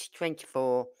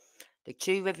 2024, the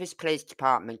Two Rivers Police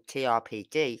Department,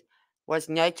 TRPD, was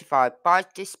notified by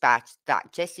dispatch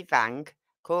that Jesse Vang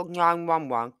called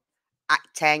 911 at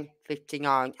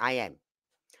 10:59 a.m.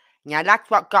 Now, that's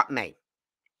what got me.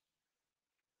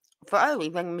 I thought, oh, he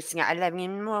went missing at 11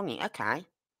 in the morning. Okay.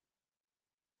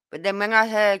 But then when I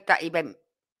heard that he went,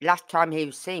 last time he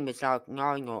was seen was like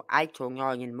 9 or 8 or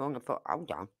 9 in the morning, I thought,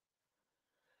 hold on.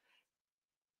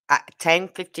 At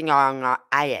 10:59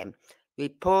 a.m.,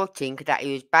 reporting that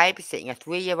he was babysitting a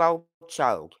 3-year-old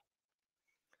child.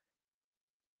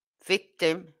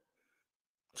 Victim.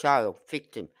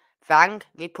 Vang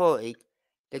reported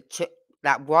the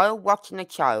that while watching the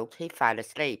child, he fell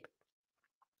asleep.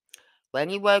 When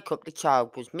he woke up, the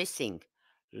child was missing.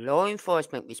 Law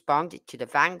enforcement responded to the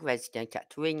Vang resident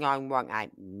at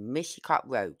 3918 Mishicot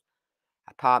Road,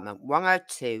 apartment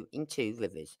 102 in Two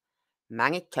Rivers,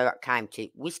 Manitowoc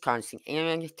County, Wisconsin, in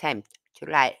an attempt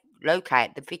to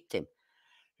locate the victim.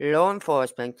 Law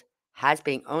enforcement has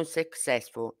been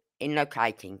unsuccessful in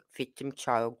locating victim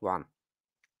child 1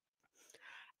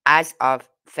 as of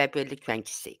February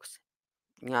 26th.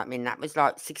 You know what I mean? That was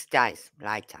like 6 days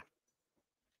later.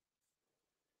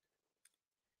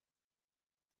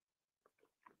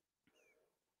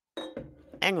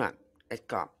 Anyway, let's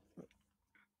go.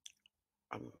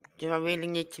 Do I really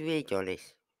need to read all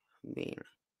this? Really?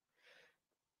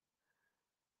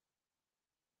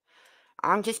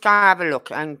 I'm just going to have a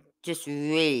look and just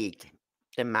read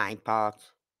the main part.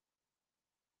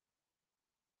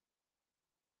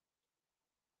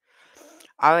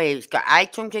 Oh, he's got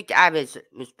 800 hours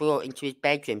was brought into his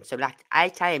bedroom, so that's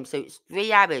 8 a.m. So it's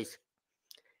 3 hours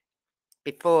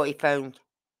before he phoned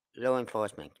law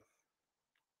enforcement.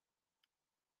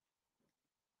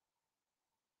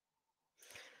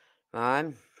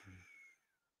 Right?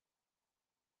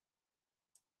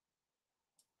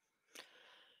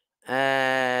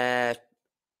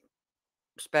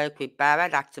 Spoke with Barra,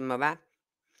 that's the mother.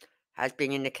 Has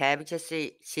been in the care of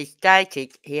Jesse. She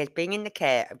stated he has been in the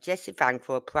care of Jesse Vang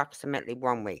for approximately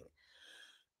 1 week.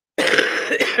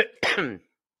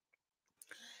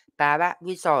 Barra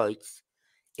resides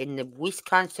in the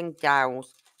Wisconsin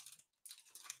Dells.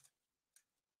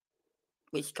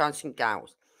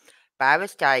 Barra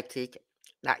stated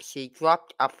that she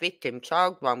dropped off victim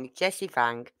child 1 with Jesse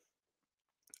Vang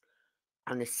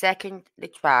on the 2nd, the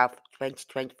 12th,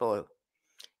 2024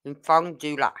 in Fond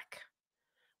du Lac,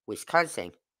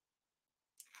 Wisconsin.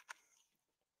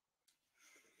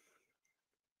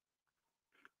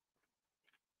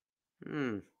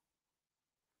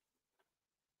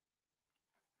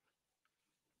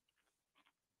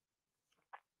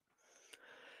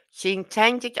 She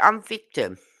intended on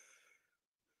victim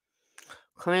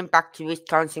coming back to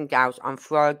Wisconsin Dells on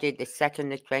Friday the 2nd,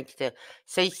 the 23rd.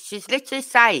 So she's literally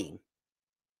saying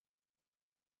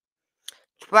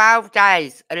 12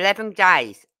 days, 11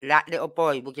 days, that little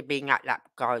boy would have been at that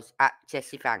guy's, at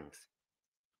Jesse Vang's.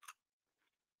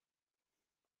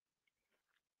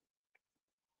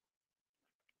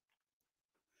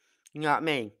 You know what I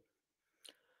mean?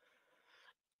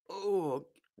 Oh,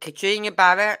 Katrina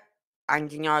Barrett and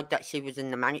denied that she was in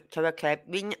the Manitowoc Club.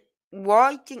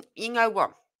 Why didn't you know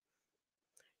what?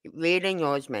 It really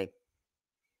annoys me.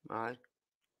 Right?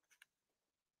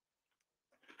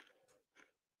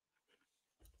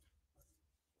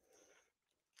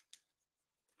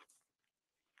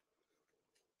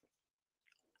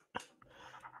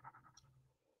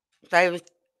 They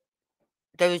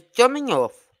was dumb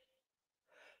enough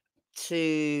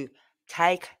to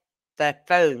take their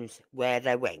phones where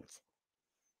they went.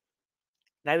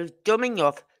 They was dumb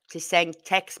enough to send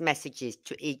text messages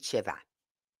to each other.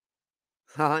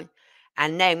 Right?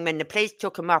 And then when the police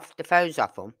took them off, the phones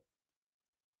off them,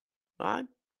 right?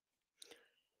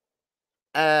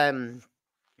 They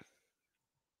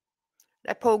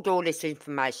pulled all this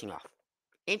information off.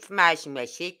 Information where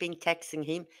she'd been texting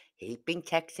him, he'd been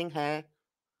texting her.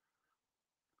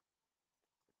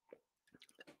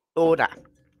 All that.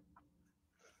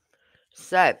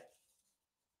 So,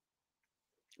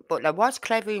 but they was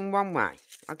clever in one way.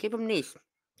 I'll give them this.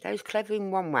 They was clever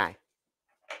in one way.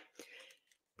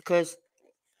 Because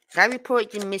they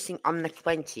reported him missing on the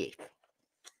 20th.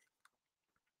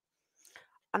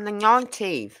 On the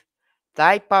 19th,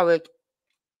 they borrowed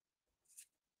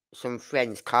some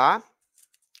friend's car.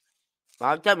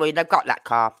 Well, don't worry, they've got that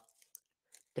car.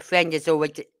 The friend has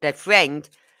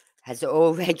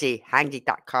already handed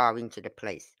that car into the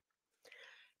police.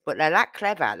 But they're that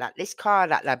clever that this car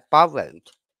that they borrowed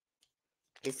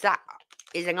is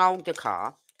an older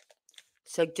car,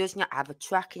 so it does not have a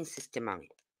tracking system on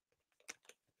it.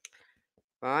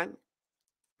 Right?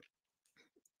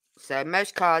 So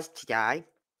most cars today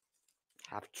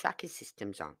have tracking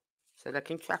systems on, so they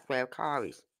can track where a car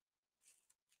is.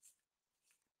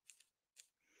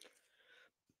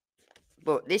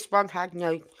 But this one had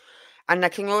no, and they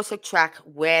can also track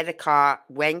where the car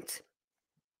went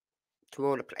to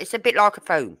all the places. It's a bit like a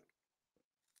phone.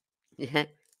 Yeah,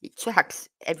 it tracks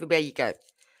everywhere you go.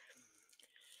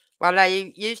 Well,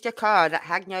 they used a car that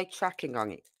had no tracking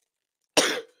on it.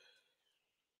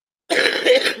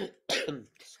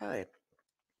 Sorry.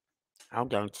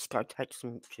 Hold on, just gotta take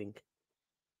some drink.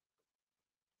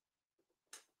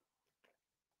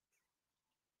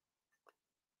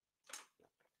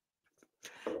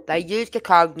 They used the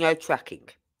code no tracking.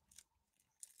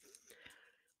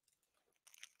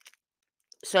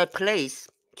 So police,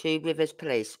 Two Rivers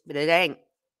Police, they're then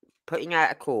putting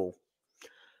out a call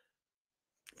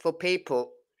for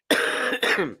people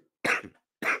to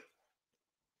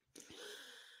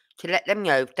let them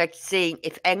know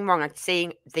if anyone had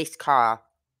seen this car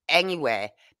anywhere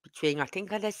between, I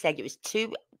think as I said, it was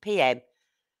 2 p.m.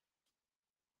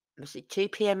 Was it 2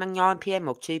 p.m. and 9 p.m.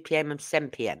 or 2 p.m. and 7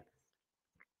 p.m.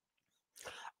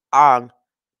 on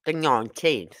the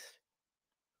 19th,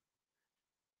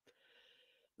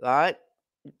 right?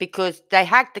 Because they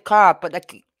had the car, but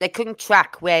they couldn't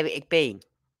track where it had been,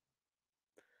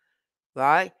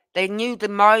 right? They knew the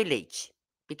mileage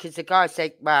because the guy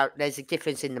said, well, there's a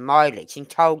difference in the mileage, and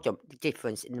told them the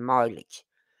difference in the mileage,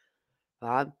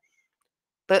 right?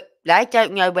 But they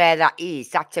don't know where that is.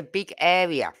 That's a big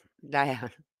area.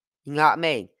 You know what I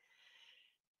mean?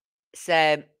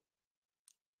 So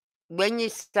when you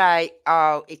say,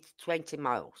 oh, it's 20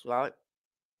 miles, right?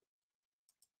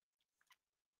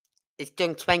 It's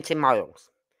done 20 miles.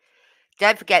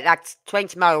 Don't forget that's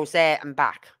 20 miles there and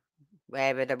back,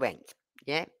 wherever they went.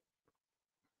 Yeah?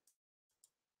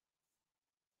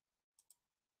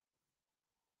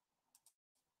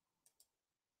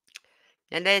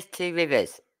 And there's Two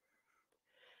Rivers.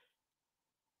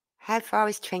 How far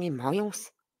is 20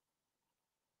 miles?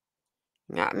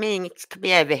 You know what I mean? It could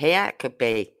be over here. It could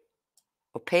be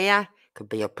up here. It could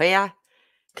be up here.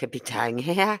 It could be down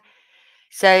here.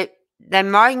 So they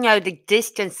might know the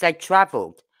distance they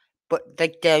travelled, but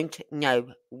they don't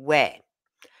know where.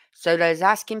 So they was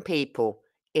asking people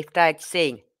if they'd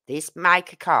seen this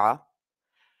make a car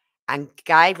and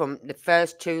gave them the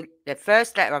first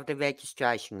letter of the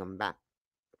registration number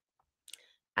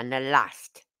and the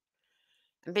last.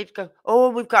 And people go, oh,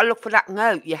 we've got to look for that.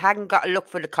 No, you hadn't got to look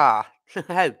for the car.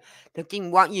 No, they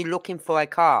didn't want you looking for a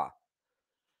car.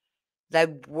 They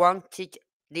wanted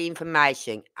the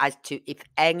information as to if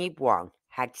anyone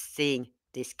had seen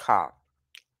this car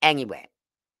anywhere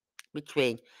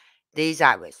between these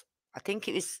hours. I think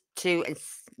it was 2 and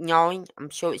 9. I'm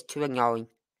sure it's 2 and 9.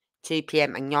 2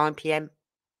 p.m. and 9 p.m.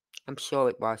 I'm sure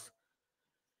it was.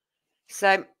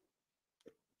 So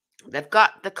they've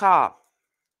got the car.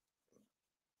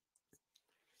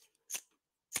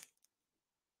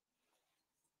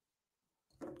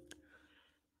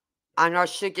 And I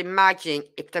should imagine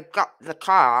if they've got the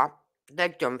car,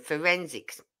 they've done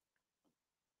forensics.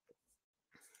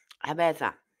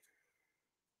 However,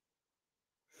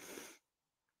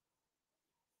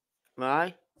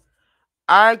 right,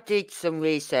 I did some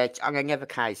research on another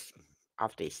case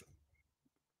of this.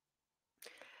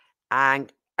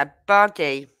 And a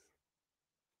body,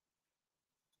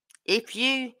 if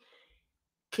you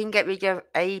can get rid of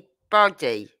a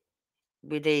body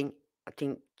within, I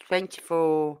think,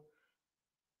 24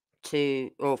 to,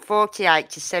 or 48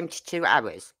 to 72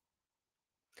 hours,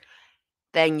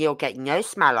 then you'll get no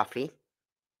smell off it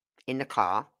in the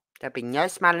car. There'll be no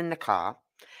smell in the car.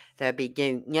 There'll be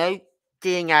no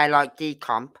DNA like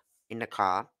decomp in the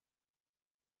car.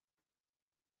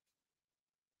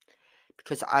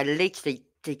 Because I literally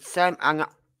did so, and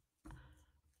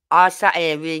I sat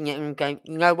here reading it and going,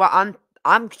 you know what?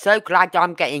 I'm so glad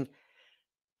I'm getting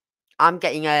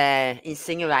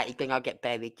incinerated when I get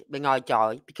buried, when I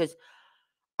die, because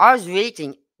I was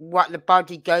reading what the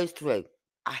body goes through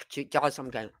after it dies.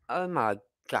 I'm going, oh my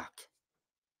God,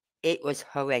 it was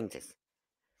horrendous,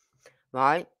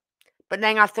 right? But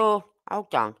then I thought,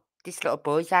 hold on, this little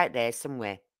boy's out there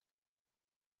somewhere.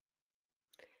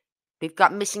 We've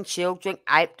got missing children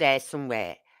out there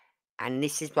somewhere, and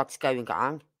this is what's going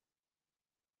on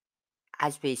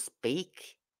as we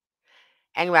speak.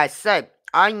 Anyway, so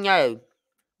I know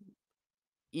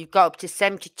you've got up to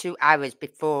 72 hours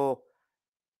before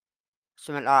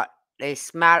something like the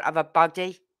smell of a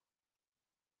body,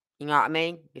 you know what I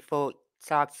mean? Before it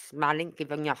starts smelling,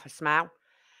 giving off a smell.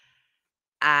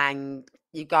 And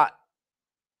you got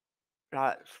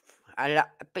like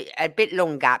a bit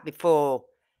longer before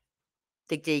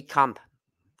the decomp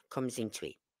comes into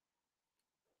it.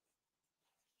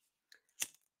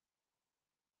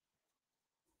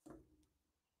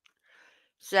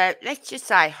 So let's just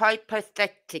say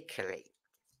hypothetically,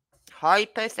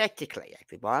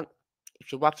 everyone,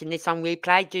 if you're watching this on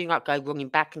replay, do not go running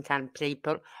back and telling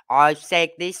people I've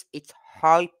said this. It's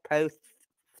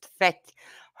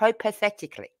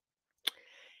hypothetically.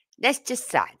 Let's just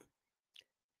say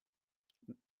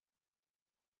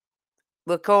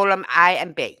we'll call them A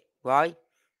and B, right?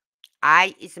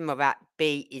 A is the mother,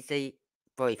 B is the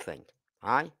boyfriend,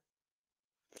 right?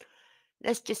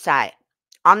 Let's just say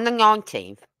on the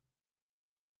 19th,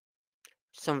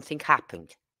 something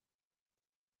happened.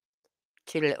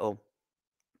 too little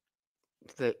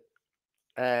for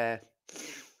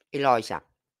Elijah.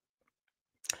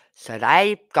 So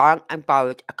they've gone and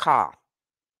borrowed a car.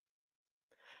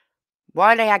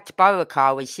 Why they had to borrow a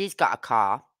car when she's got a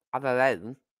car of her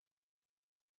own?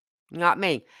 You know what I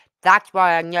mean? That's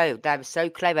why I know they were so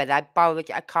clever. They borrowed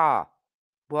a car.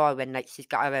 Why, when she's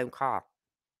got her own car?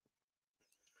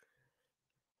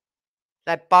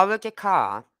 They borrowed a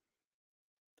car,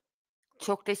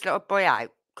 took this little boy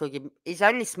out, he's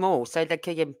only small, so they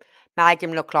could have made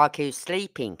him look like he was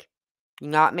sleeping. You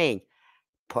know what I mean?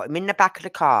 Put him in the back of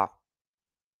the car,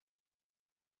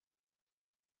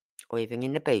 or even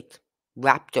in the boot,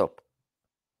 wrapped up.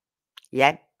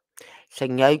 Yeah? So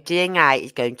no DNA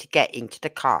is going to get into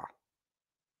the car.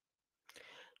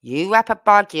 You wrap a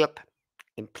body up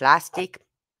in plastic,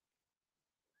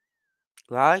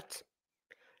 right?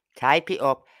 Tape it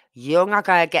up. You're not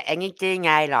going to get any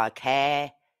DNA like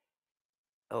hair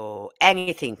or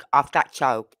anything off that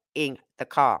child in the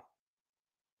car.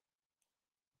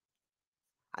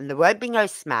 And there won't be no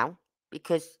smell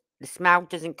because the smell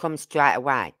doesn't come straight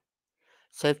away.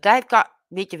 So if they've got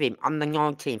rid of him on the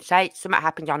 19th, say something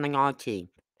happened on the 19th,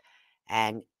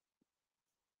 and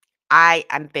A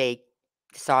and B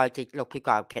decided, look, we've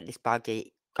got to get this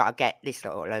body, got to get this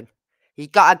little one.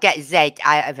 You've got to get Z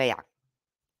out of here.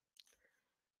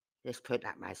 Let's put it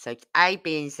that way. So it's A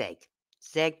being Z,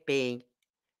 Z being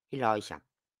Elijah.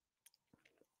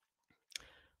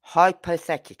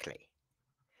 Hypothetically,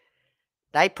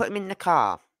 they put him in the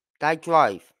car. They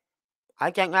drove. I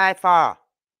don't know how far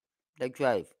they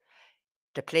drove.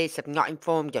 The police have not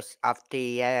informed us of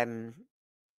the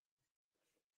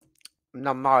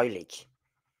mileage,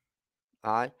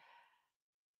 right?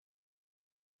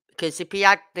 Because if we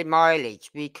had the mileage,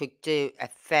 we could do a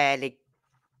fairly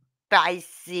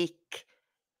basic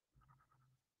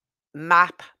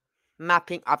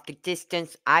mapping of the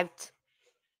distance out.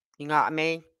 You know what I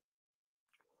mean?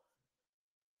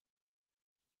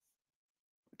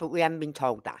 But we haven't been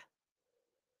told that.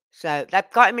 So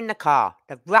they've got him in the car.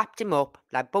 They've wrapped him up.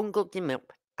 They've bungled him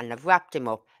up and they've wrapped him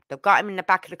up. They've got him in the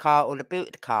back of the car or the boot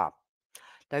of the car.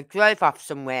 They drove off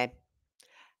somewhere.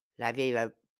 They've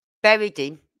either buried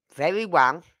him very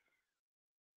well.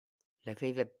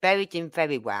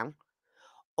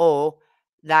 Or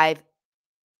they've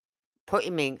put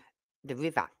him in the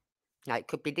river. Now, it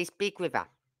could be this big river.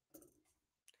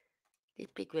 This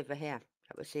big river here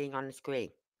that we're seeing on the screen.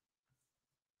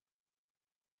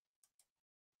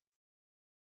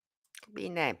 Could be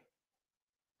in there.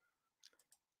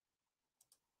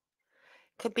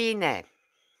 Could be in there.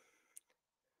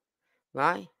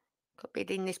 Right? Could be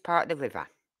in this part of the river.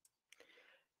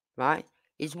 Right?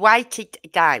 It's weighted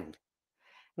down.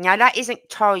 Now, that isn't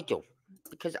tidal.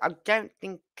 Because I don't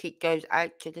think it goes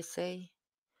out to the sea.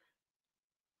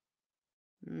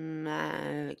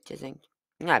 No, it doesn't.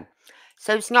 No.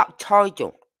 So it's not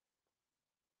tidal.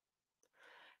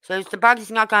 So the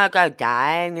body's not going to go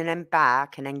down and then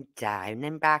back and then down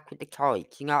and back with the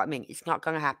tides. You know what I mean? It's not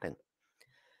going to happen.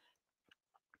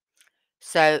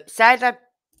 So say they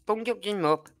bundled him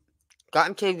up, got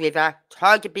him to a river,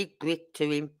 tied a big brick to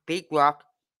him, big rock,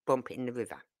 bump it in the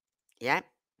river. Yeah?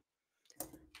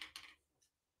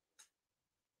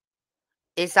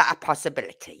 Is that a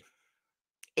possibility?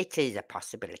 It is a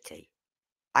possibility.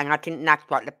 And I think that's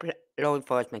what the law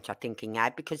enforcement are thinking now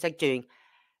because they're doing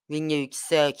renewed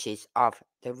searches of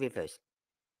the rivers.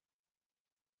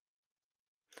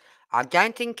 I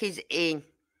don't think he's in.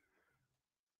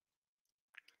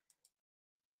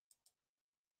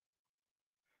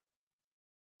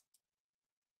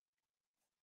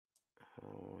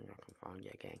 Oh, I can find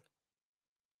it again.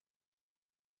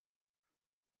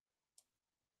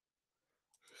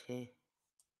 See?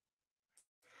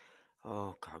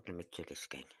 Oh, God, let me do this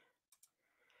again.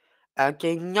 I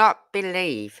do not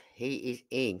believe he is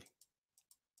in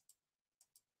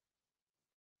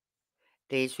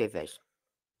these rivers.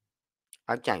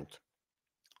 I don't.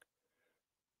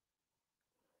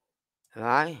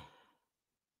 Right?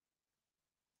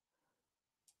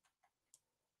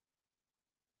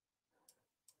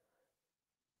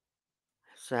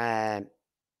 So,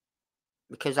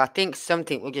 because I think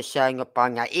something will just showing up by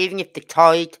now. Even if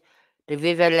the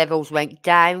river levels went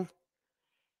down,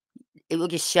 it will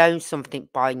just show something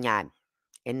by now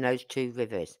in those two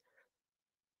rivers.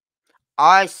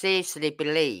 I seriously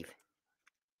believe,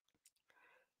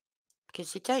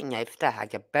 because you don't know if they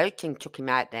had a boat and took him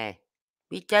out there.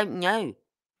 We don't know.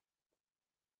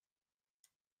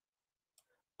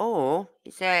 Or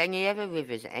is there any other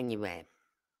rivers anywhere?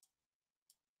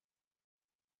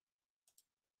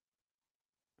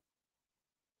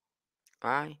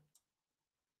 Right?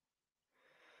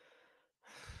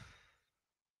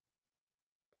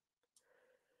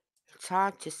 It's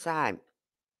hard to say,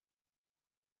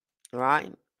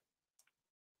 right?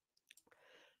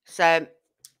 So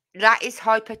that is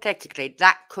hypothetically,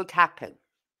 that could happen.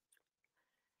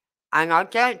 And I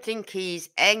don't think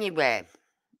he's anywhere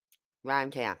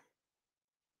round here.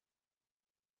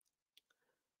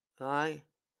 Right?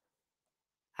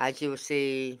 As you'll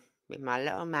see with my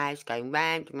little mouse going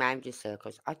round and round in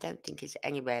circles, I don't think he's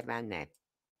anywhere around there.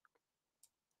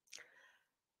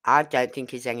 I don't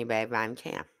think he's anywhere around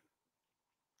here.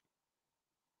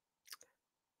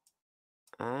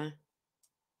 And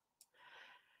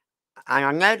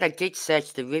I know they did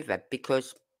search the river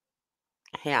because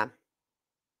here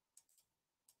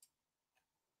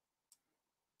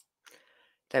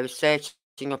they were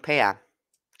searching up here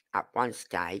at one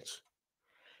stage.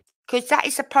 Because that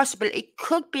is a possibility. It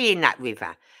could be in that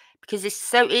river. Because it's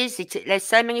so easy to, there's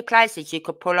so many places you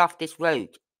could pull off this road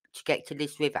to get to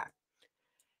this river.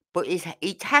 But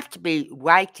it'd have to be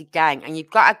weighted down, and you've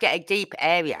got to get a deep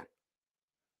area.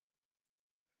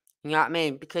 You know what I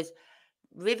mean? Because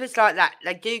rivers like that,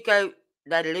 they do go,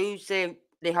 they lose the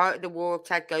height of the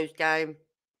water goes down.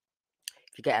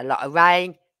 If you get a lot of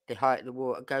rain, the height of the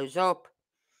water goes up.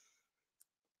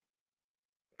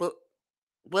 But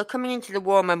we're coming into the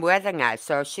warmer weather now,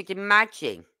 so I should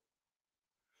imagine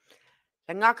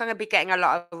they're not going to be getting a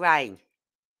lot of rain.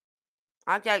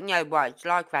 I don't know what it's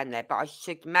like around there, but I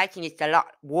should imagine it's a lot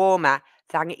warmer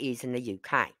than it is in the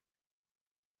UK.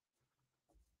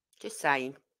 Just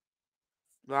saying.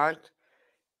 Right?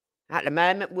 At the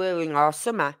moment, we're in our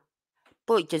summer,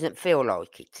 but it doesn't feel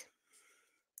like it.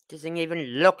 Doesn't even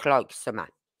look like summer.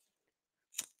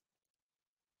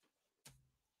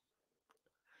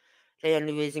 The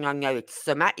only reason I know it's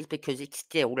summer is because it's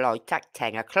still light at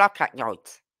 10 o'clock at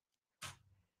night.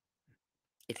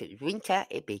 If it was winter,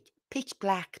 it'd be pitch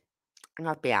black and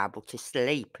I'd be able to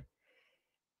sleep.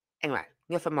 Anyway,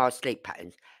 enough of my sleep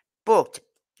patterns. But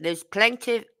there's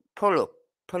plenty of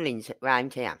pull-ins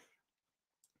around here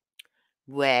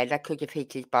where they could have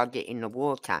hit his body in the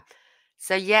water.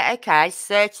 So yeah, okay,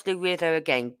 search the river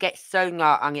again. Get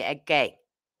sonar on it again.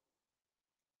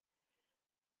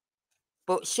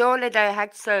 But surely they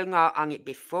had sonar on it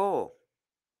before.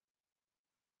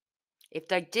 If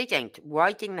they didn't,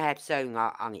 why didn't they have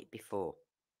sonar on it before?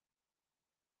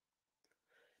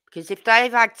 Because if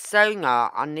they've had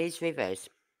sonar on these rivers,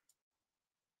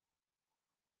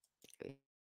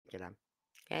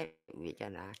 get rid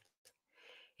of that.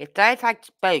 If they've had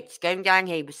boats going down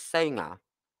here with sonar,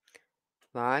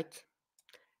 right,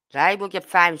 they would have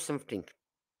found something.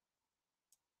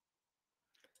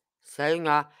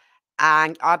 Sonar,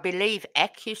 and I believe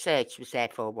EcuSearch was there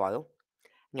for a while.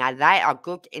 Now, they are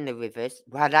good in the rivers.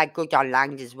 Well, they're good on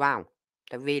land as well.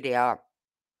 They really are.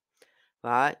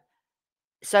 Right?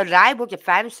 So they would have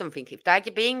found something. If they'd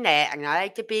have been there and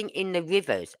they'd have been in the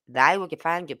rivers, they would have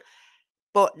found them.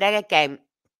 But then again,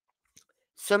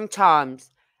 sometimes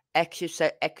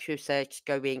EcuSearch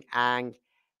go in and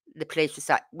the police will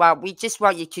say, well, we just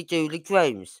want you to do the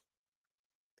drones.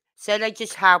 So they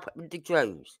just help with the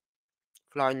drones,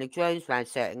 flying the drones around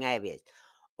certain areas.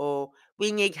 Or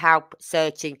we need help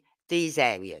searching these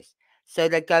areas. So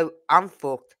they go on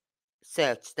foot,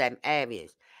 search them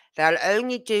areas. They'll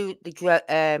only do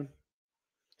the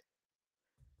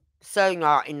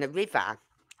sonar in the river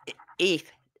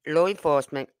if law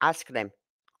enforcement ask them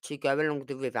to go along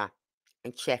the river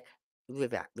and check the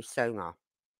river with sonar.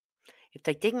 If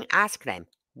they didn't ask them,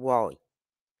 why?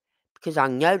 Because I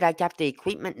know they'd have the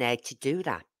equipment there to do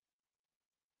that.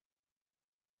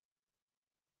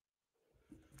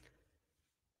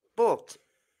 But,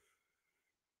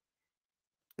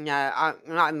 no, I'm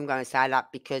not even going to say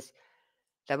that because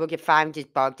they would have found his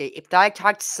body. If they'd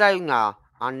had sonar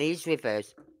on these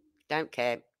rivers, don't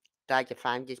care, they'd have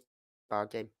found his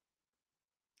body.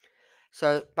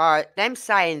 So, by them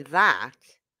saying that,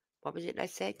 what was it they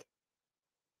said?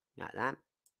 Like that.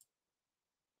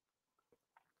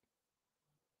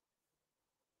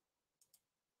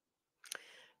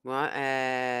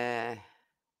 Right,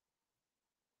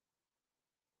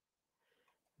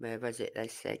 where was it they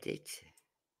said it?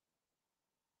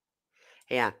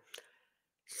 Yeah.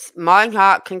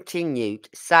 Meinhardt continued,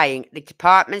 saying the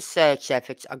department's search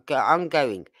efforts are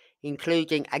ongoing,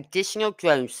 including additional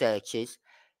drone searches.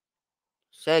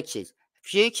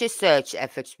 Future search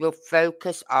efforts will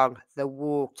focus on the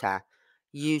water,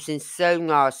 using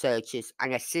sonar searches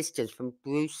and assistance from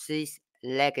Bruce's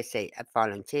Legacy, a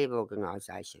volunteer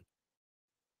organisation.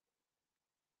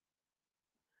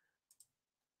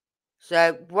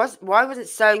 So, why wasn't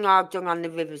sonar done on the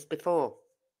rivers before?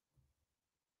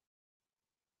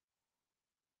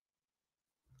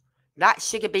 That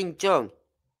should have been done.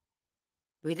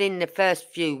 within the first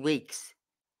few weeks,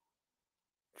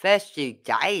 first few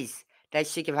days, they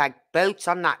should have had boats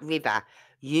on that river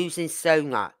using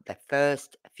sonar the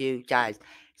first few days.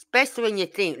 Especially when you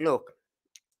think, look,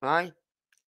 right,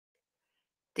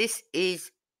 this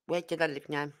is, where did I live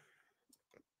now?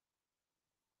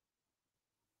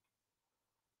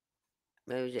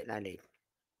 Where is it I live?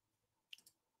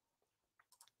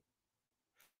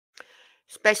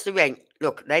 Especially when,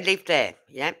 look, they live there,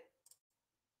 yeah?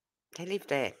 They live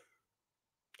there,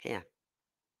 yeah.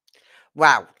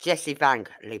 Wow, Jesse Vang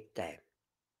lived there,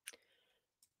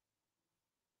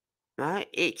 right?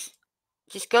 It's,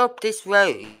 just go up this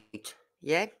road,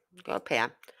 yeah? Go up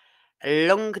here,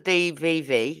 along the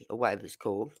VV, or whatever it's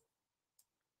called,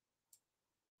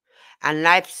 and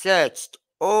they've searched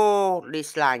all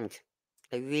this land.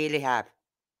 They really have,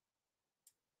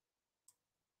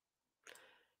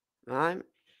 right?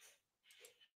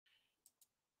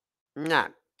 Now,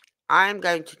 I'm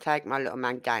going to take my little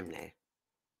man down there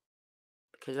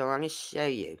because I want to show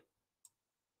you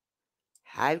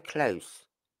how close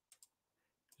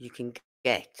you can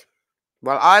get.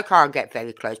 Well, I can't get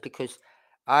very close because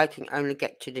I can only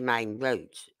get to the main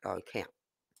roads, like here,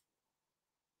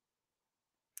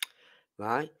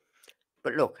 right?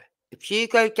 But look, if you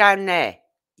go down there,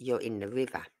 you're in the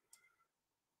river,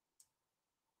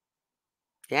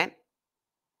 yeah?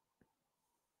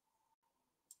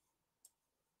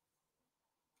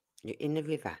 You're in the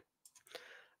river,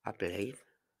 I believe.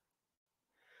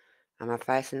 Am I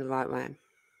facing the right way?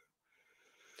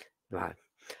 Right.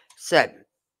 So,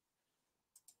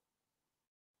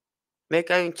 we're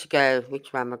going to go,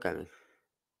 which way am I going?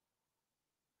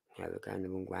 Yeah, we're going the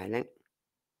wrong way then.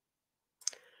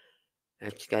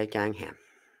 Let's go down here.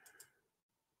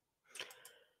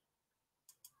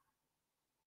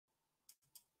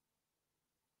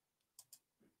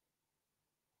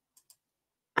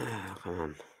 Oh, come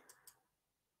on.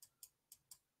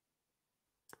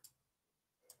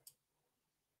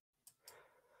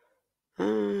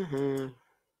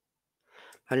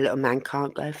 My little man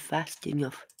can't go fast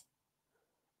enough.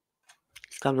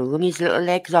 He's going to run his little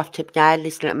legs off to now,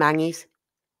 this little man is.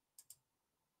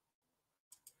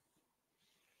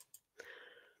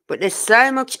 But there's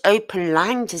so much open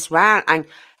land as well, and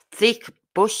thick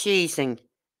bushes and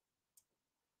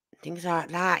things like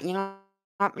that, you know.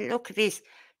 Look at this.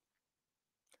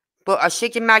 But I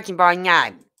should imagine by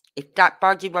now, if that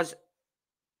body was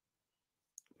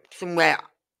somewhere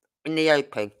in the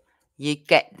open, you'd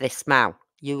get the smell.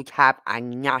 You would have a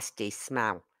nasty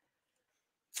smell.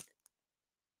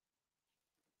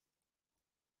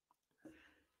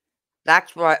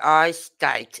 That's why I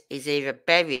state is either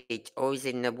buried or is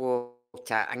in the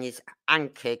water and is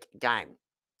anchored down.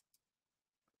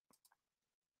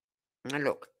 Now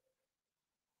look,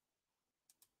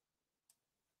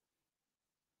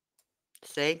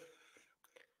 see?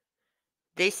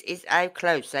 This is how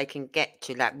close they can get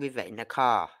to that river in the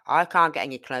car. I can't get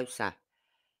any closer.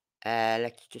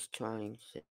 Let's just try and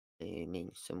zoom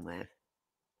in somewhere.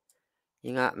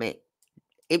 You know what I mean?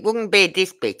 It wouldn't be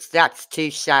this bit. That's too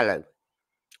shallow.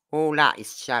 All that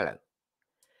is shallow.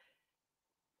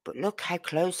 But look how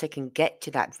close they can get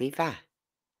to that river.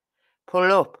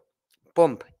 Pull up,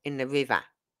 bump in the river.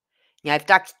 Now, if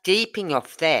that's deep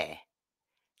enough there,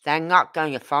 they're not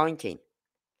going to find him.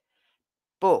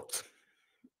 But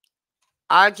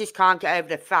I just can't get over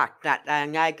the fact that they're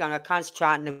now going to concentrate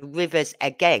on the rivers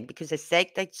again because they said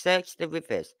they'd searched the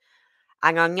rivers.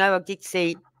 And I know I did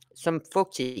see some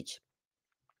footage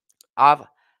of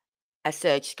a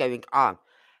search going on.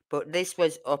 But this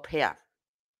was up here,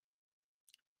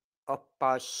 up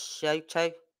by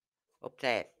Shoto, up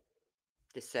there.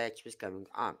 The search was going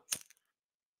on.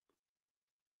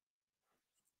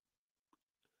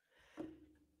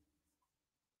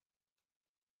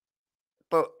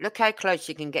 But look how close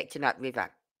you can get to that river.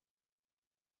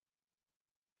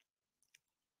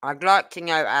 I'd like to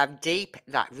know how deep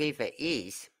that river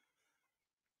is.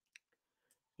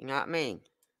 You know what I mean?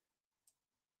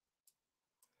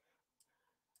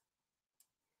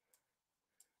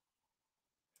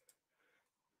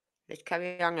 Let's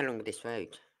carry on along this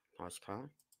road. Nice car,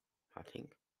 I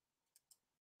think.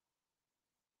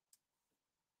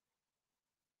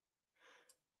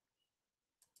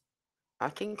 I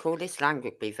think all this land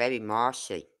would be very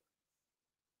marshy.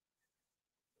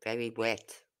 Very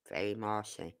wet. Very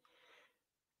marshy.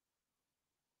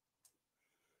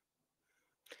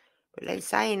 But they're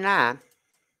saying that.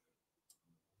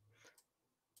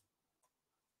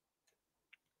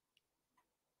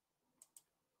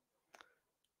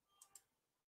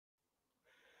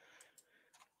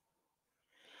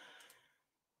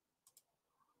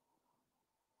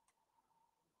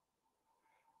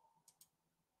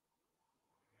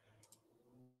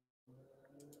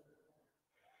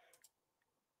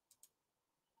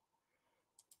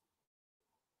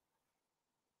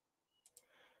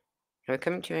 We're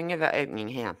coming to another opening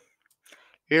here.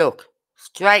 Look,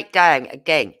 straight down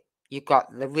again, you've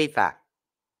got the river.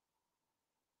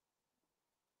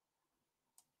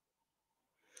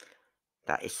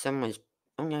 That is someone's.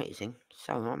 Oh no, it isn't.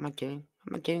 Sorry, what am I doing?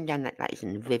 What am I doing down there? That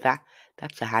isn't the river.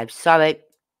 That's a house. Sorry.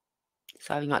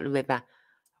 Sorry, not the river.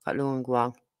 I got the wrong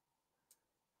one.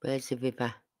 Where's the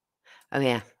river? Oh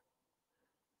yeah.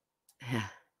 Yeah.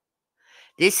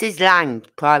 This is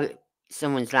land, private,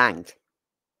 someone's land.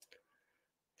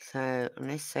 So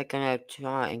unless they're gonna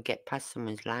try and get past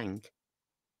someone's land,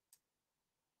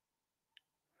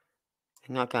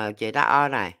 they're not gonna do that, are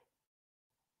they?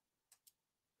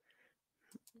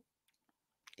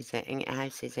 Is there any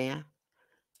houses here?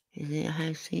 Is there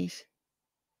houses?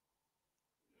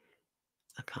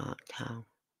 I can't tell.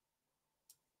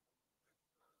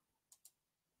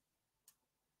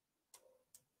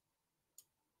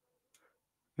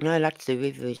 No, that's the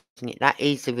river, isn't it? That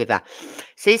is the river.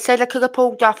 See, so they could have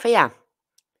pulled off here.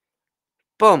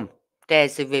 Boom.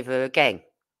 There's the river again.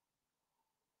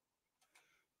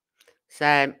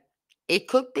 So it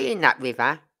could be in that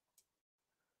river.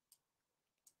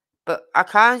 But I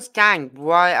can't understand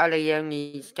why are they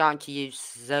only starting to use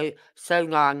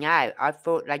sonar now? I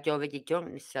thought they'd already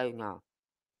done the sonar.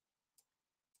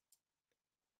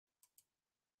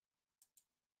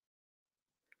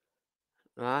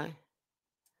 Right?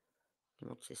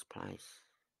 What's this place?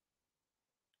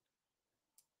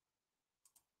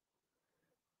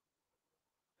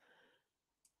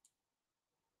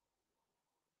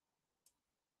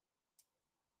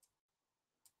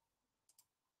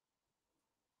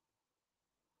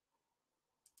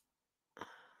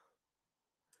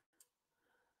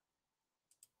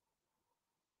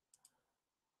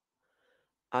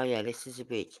 Oh yeah, this is a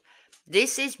bridge.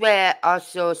 This is where I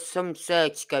saw some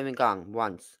search going on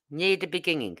once, near the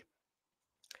beginning.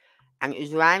 And it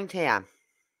was around here.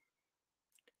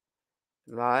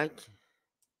 Right?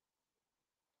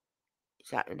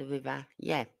 Is that the river?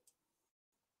 Yeah.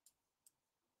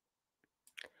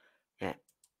 Yeah.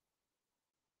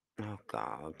 Oh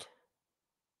God.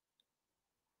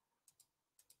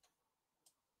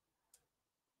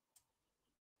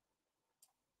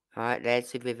 Right,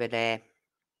 there's the river there.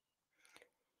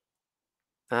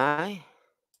 Right?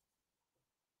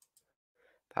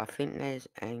 But I think there's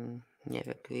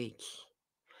another bridge.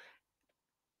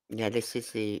 Yeah, this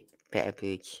is the better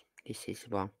bridge. This is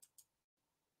the one.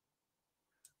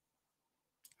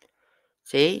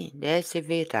 See, there's the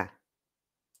river.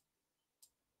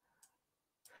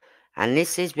 And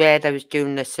this is where they was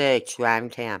doing the search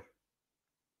round here.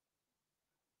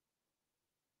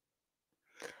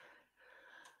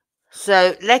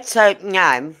 So let's hope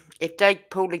now, if they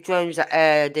pull the drones,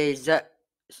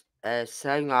 the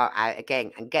sonar out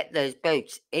again and get those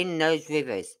boats in those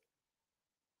rivers,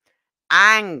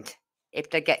 and if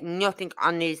they get nothing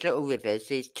on these little rivers,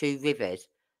 these two rivers,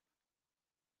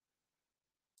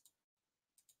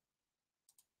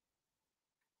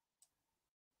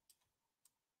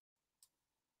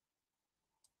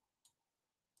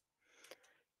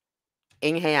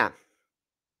 in here,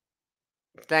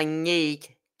 they need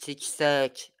to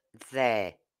search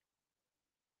there.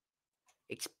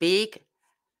 It's big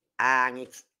and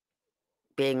it's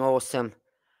being awesome.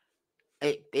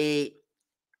 It'd be,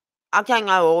 I don't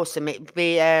know, awesome. It'd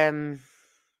be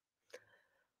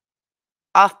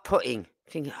off-putting.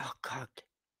 Thinking, oh God,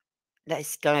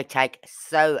 that's gonna take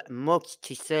so much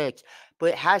to search,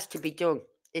 but it has to be done.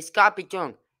 It's got to be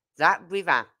done. That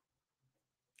river,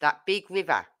 that big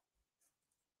river,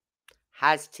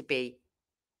 has to be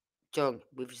done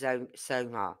with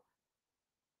sonar.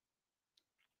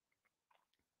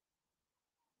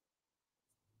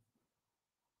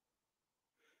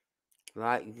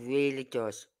 Right, it really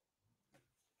does.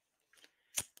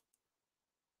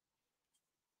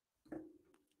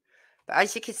 But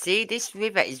as you can see, this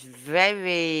river is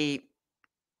very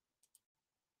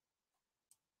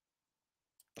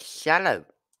shallow.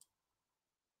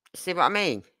 See what I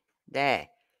mean? There.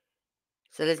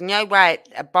 So there's no way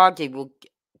a body will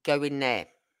go in there.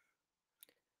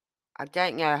 I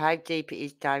don't know how deep it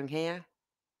is down here.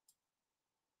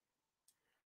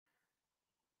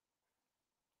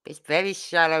 It's very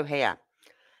shallow here.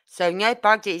 So no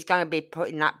body is going to be put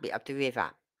in that bit of the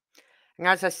river. And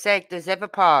as I said, there's other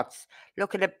parts.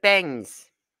 Look at the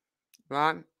bends.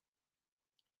 Right?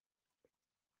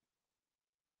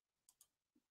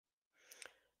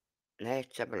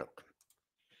 Let's have a look.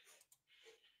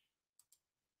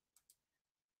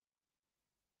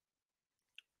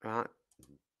 Right?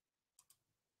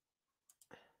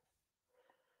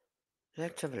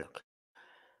 Let's have a look.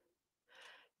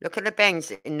 Look at the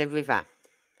bends in the river.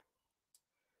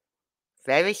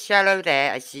 Very shallow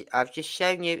there. I've just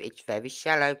shown you, it's very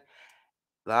shallow,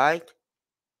 right?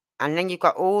 And then you've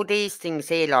got all these things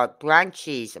here, like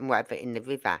branches and whatever in the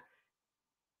river,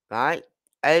 right?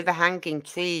 Overhanging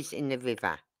trees in the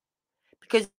river.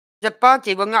 Because the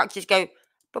body will not just go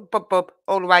bub, bub, bub,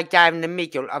 all the way down the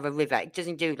middle of a river. It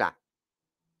doesn't do that.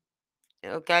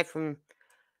 It'll go from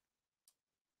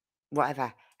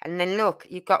whatever. And then look,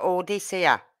 you've got all this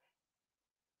here,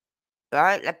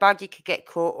 right? The body could get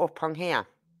caught up on here.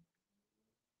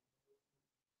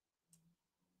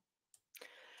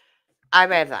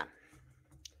 However,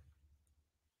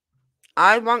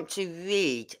 I want to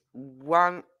read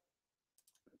one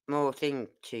more thing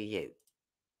to you.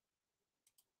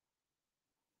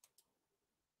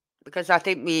 Because I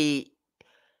think we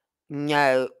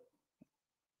know.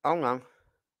 Hold on.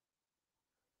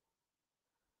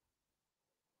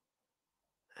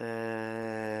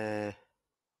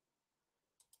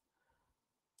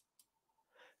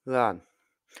 Right.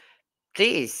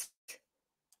 This.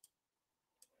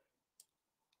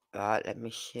 Right, let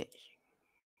me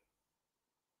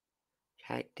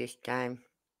take this down.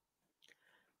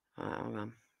 Right, hold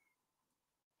on.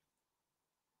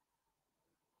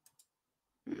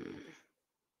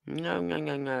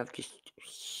 No. I've just.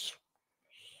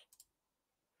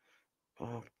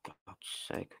 Oh, God's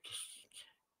sake.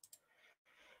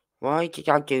 Why did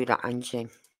I do that, Angie?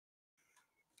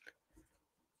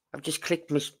 I've just clicked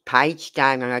my page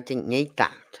down and I didn't need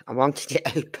that. I wanted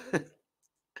it open.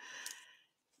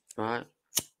 Right.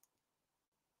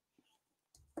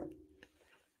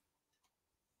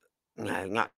 No,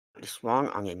 not this one.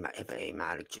 I need my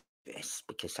email address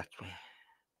because that's where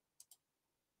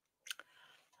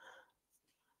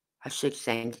I should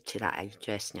send it to that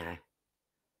address now.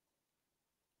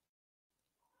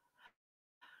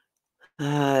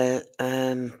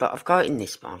 But I've got it in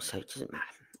this one, so it doesn't matter.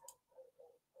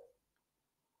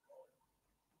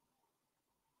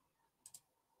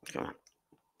 Come on.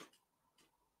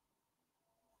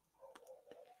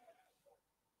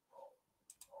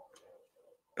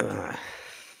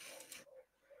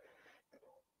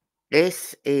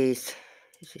 This is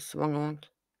this the wrong one?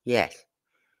 Yes.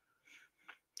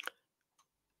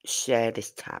 Share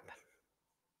this tab.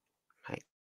 Make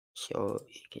sure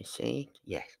you can see it.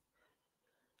 Yes.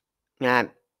 Now,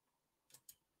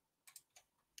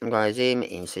 I'm going to zoom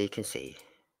it in so you can see.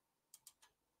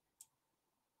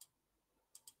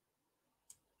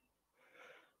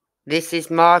 This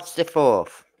is March the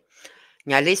 4th.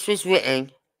 Now, this was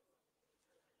written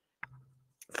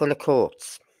for the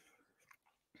courts.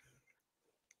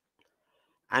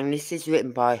 And this is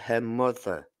written by her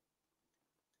mother.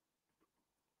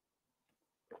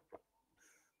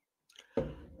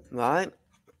 Right?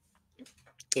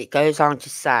 It goes on to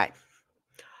say,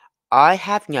 I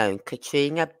have known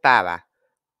Katrina Barra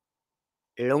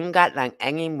longer than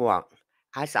anyone,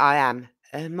 as I am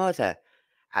her mother.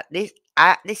 At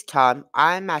this time,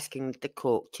 I am asking the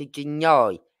court to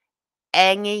deny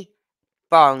any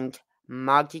bond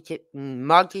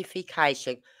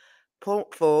modification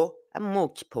for a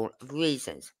multiple of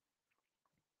reasons.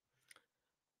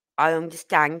 I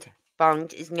understand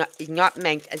bond is not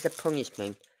meant as a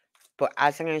punishment, but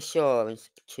as an assurance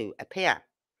to appear.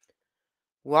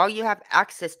 While you have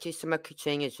access to some of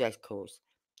Katrina's records,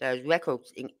 there are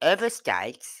records in other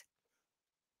states,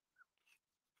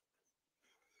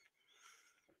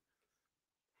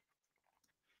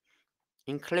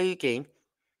 including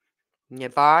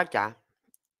Nevada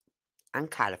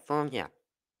and California,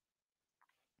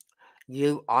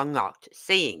 you are not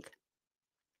seeing.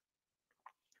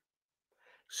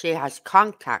 She has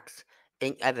contacts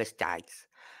in other states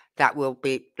that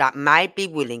may be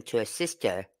willing to assist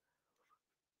her,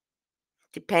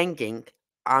 depending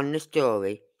on the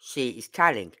story she is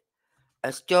telling.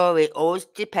 A story always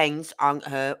depends on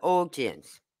her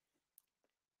audience.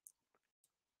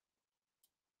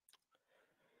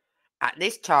 At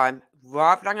this time,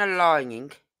 rather than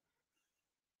aligning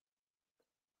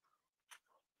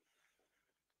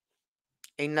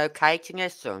in locating her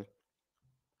son,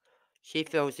 she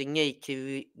feels the need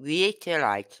to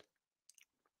reiterate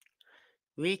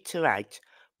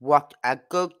what a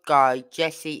good guy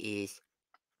Jesse is,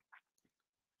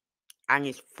 and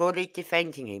is fully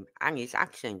defending him and his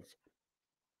actions.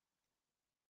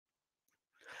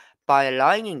 By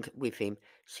aligning with him,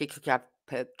 she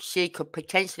could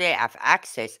potentially have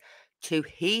access to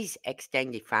his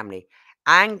extended family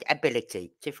and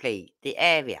ability to flee the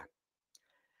area.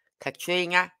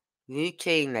 Katrina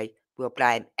routinely will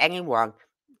blame anyone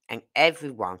and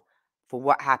everyone for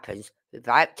what happens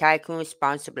without taking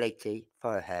responsibility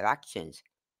for her actions.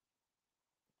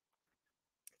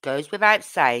 Goes without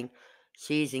saying,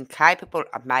 She is incapable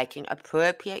of making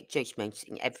appropriate judgments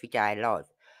in everyday life,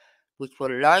 which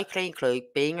will likely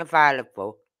include being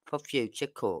available for future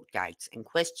court dates and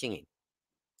questioning.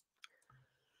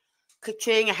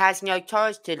 Katrina has no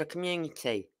ties to the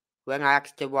community. When I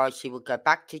asked her why she would go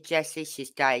back to Jesse, she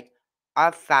stated,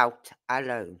 "I felt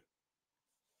alone."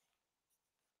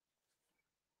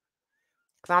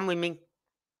 Come on, women.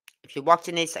 If you're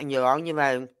watching this and you're on your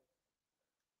own,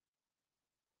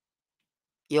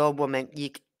 you're a woman.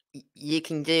 You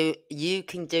can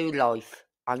do life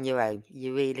on your own.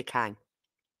 You really can.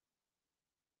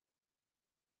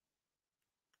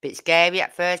 Bit scary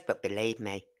at first, but believe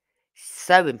me,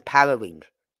 so empowering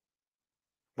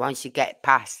once you get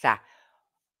past that.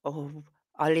 Oh,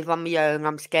 I live on my own.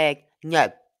 I'm scared.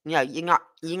 No, no, you're not.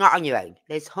 You're not on your own.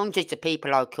 There's hundreds of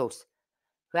people like us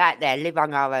who out there live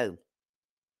on our own.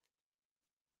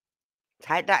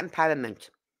 Take that empowerment.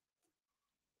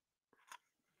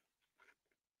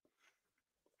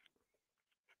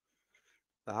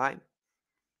 Right?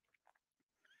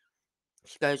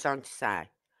 She goes on to say,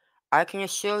 "I can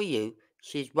assure you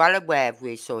she's well aware of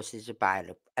resources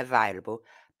available,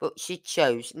 but she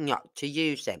chose not to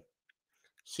use them.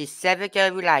 She severed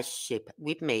her relationship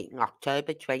with me in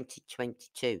October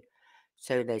 2022,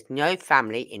 so there's no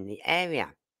family in the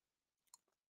area.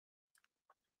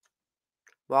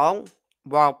 Well,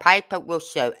 while paper will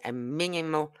show a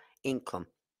minimal income,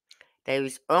 there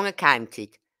is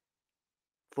unaccounted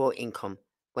for income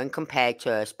when compared to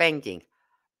her spending.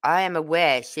 I am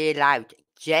aware she allowed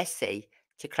Jesse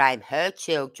to claim her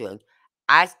children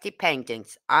as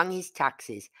dependents on his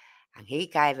taxes, and he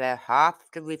gave her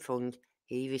half the refund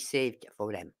he received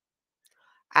for them.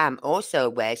 I am also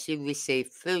aware she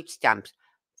received food stamps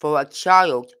for a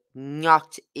child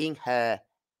not in her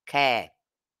care,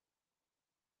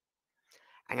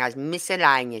 and has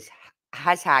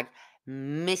had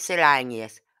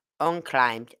miscellaneous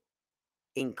unclaimed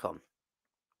income.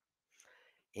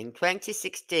 In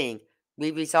 2016,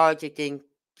 we resided in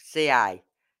CA,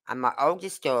 and my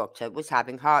oldest daughter was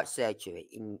having heart surgery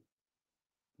in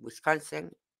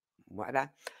Wisconsin,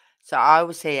 whatever. So I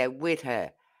was here with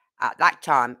her. At that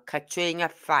time, Katrina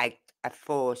faked a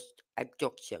forced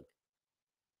abduction."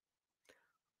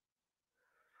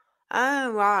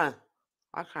 Oh, right.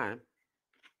 Okay.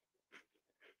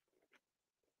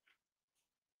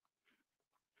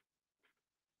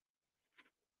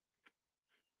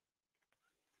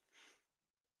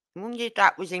 I wonder if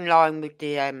that was in line with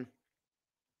the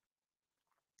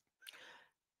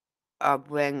of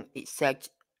when it said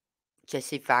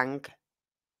Jesse Vang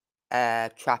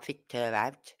trafficked her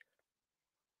out.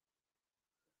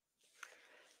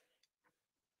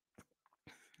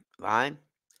 Right?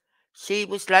 She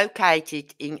was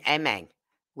located in MN,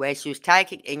 where she was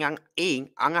taken in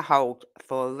on a hold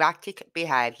for erratic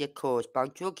behaviour caused by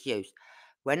drug use.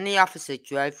 When the officer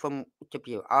drove from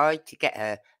WI to get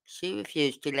her, she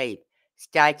refused to leave,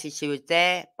 stating she was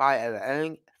there by her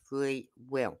own free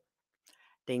will.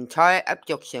 The entire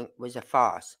abduction was a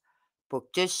farce,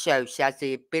 but does show she has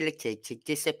the ability to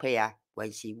disappear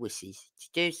when she wishes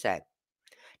to do so.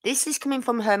 This is coming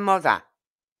from her mother.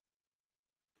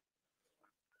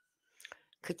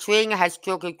 Katrina has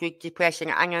struggled with depression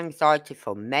and anxiety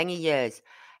for many years,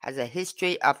 has a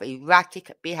history of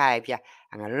erratic behaviour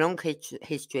and a long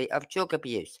history of drug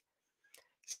abuse.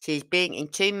 She's been in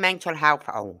 2 mental health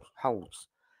homes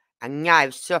and now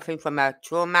suffering from a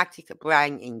traumatic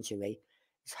brain injury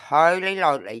is highly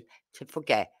likely to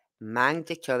forget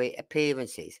mandatory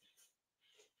appearances.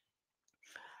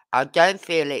 I don't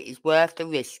feel it is worth the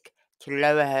risk to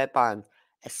lower her bond,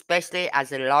 especially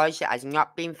as Elijah has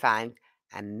not been found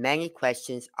and many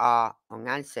questions are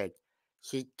unanswered.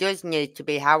 She does need to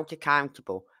be held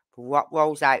accountable for what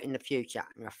rolls out in the future,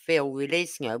 and I feel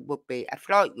releasing her would be a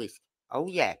flight risk. Oh,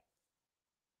 yeah.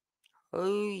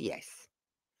 Oh, yes.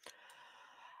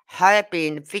 I have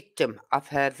been a victim of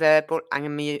her verbal and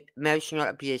emotional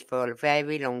abuse for a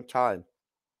very long time.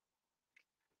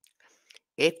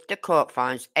 If the court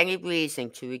finds any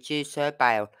reason to reduce her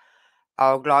bail,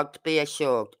 I would like to be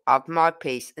assured of my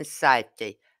peace and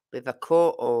safety with a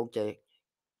court order,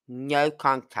 no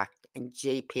contact, and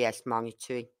GPS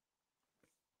monitoring.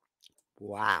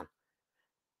 Wow.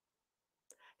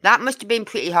 That must have been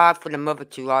pretty hard for the mother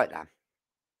to write that.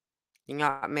 You know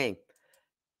what I mean?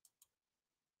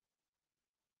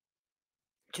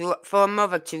 For a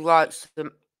mother to write something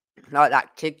like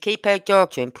that, to keep her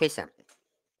daughter in prison.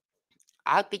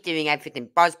 I'd be doing everything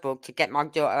possible to get my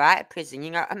daughter out of prison,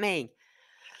 you know what I mean?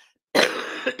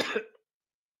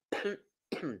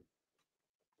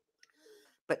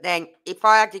 But then, if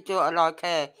I had a daughter like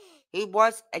her, who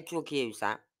was a drug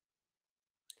user,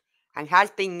 and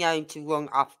has been known to run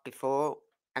off before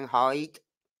and hide,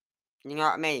 you know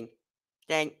what I mean?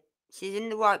 Then she's in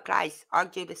the right place.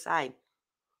 I'd do the same.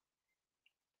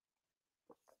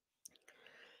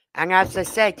 And as I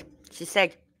said, she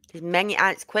said, there's many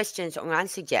questions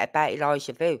unanswered yet about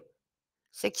Elijah Vue,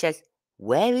 such as,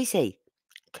 where is he?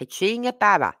 Katrina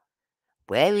Barra,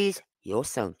 where is your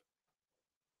son?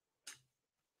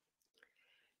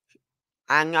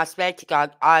 And I swear to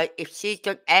God, if she's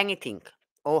done anything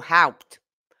or helped,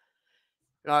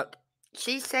 like,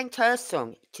 she sent her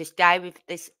son to stay with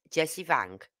this Jesse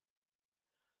Vang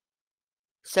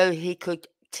so he could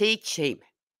teach him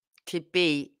to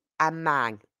be a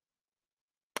man.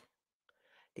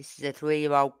 This is a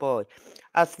 3-year-old boy.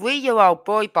 A 3-year-old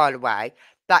boy, by the way,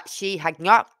 that she had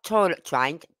not toilet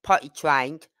trained, potty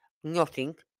trained,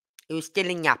 nothing. He was still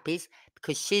in nappies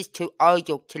because she's too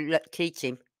idle to teach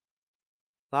him,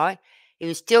 right? He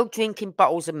was still drinking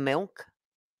bottles of milk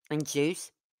and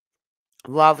juice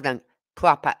rather than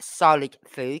proper solid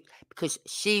food because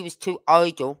she was too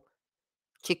idle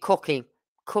to cook him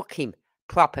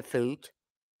proper food,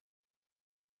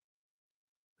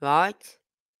 right?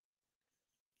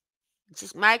 It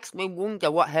just makes me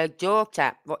wonder what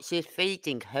she's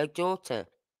feeding her daughter.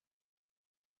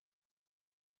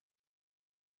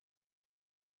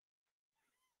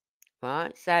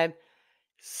 Right? So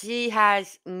she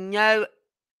has no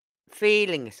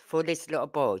feelings for this little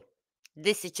boy.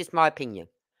 This is just my opinion.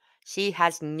 She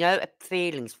has no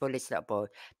feelings for this little boy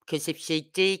because if she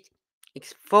did,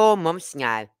 it's 4 months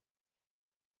now.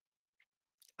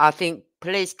 I think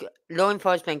police, law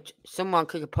enforcement, someone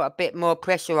could put a bit more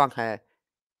pressure on her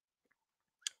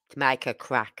to make her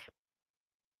crack.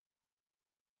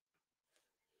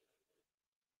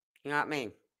 You know what I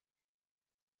mean?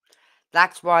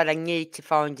 That's why they need to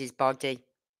find his body.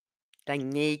 They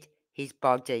need his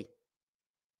body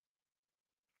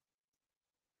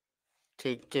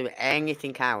to do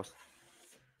anything else.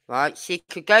 Right? She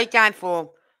could go down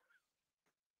for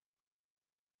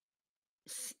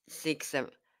 6,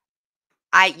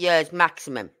 8 years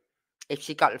maximum if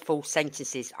she got the full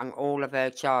sentences on all of her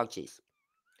charges.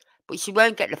 But she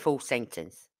won't get the full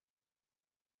sentence.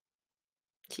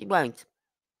 She won't.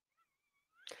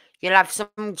 You'll have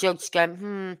some judge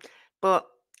going, but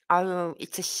oh,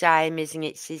 it's a shame, isn't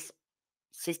it?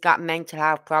 She's got mental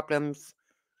health problems.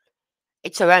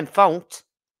 It's her own fault.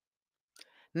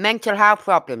 Mental health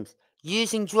problems.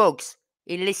 Using drugs,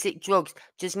 illicit drugs,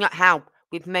 does not help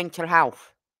with mental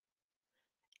health.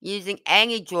 Using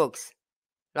any drugs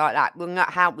like that will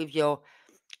not help with your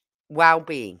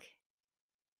well-being.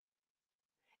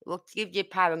 It will give you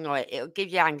paranoia. It will give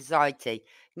you anxiety.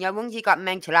 You know, once you've got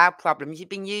mental health problems, you've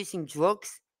been using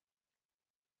drugs.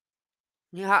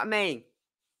 You know what I mean?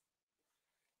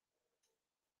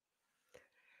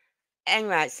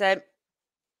 Anyway, so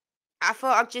I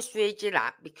thought I'd just read you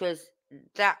that because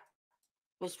that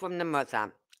was from the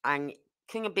mother, and it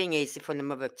couldn't have been easy for the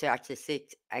mother to have to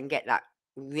sit and get that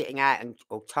written out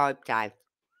or typed out.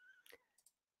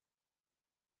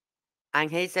 And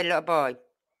here's the little boy.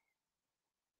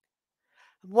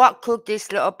 What could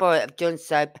this little boy have done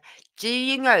so? Do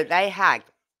you know they had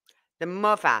the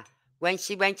mother, when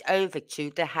she went over to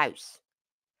the house,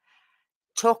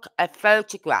 took a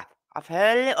photograph of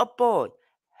her little boy,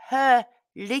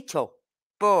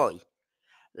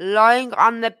 lying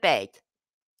on the bed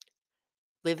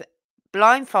with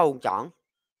blindfold on,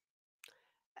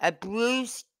 a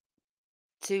bruise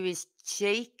to his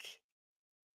cheek,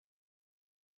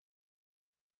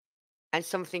 and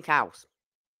something else.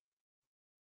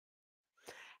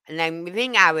 And then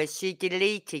within hours, she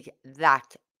deleted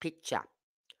that picture.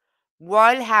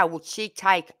 Why how would she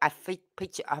take a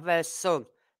picture of her son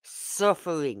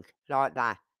suffering like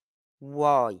that?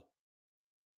 Why?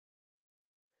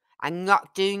 And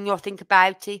not doing nothing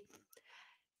about it?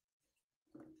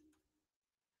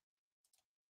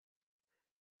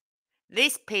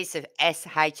 This piece of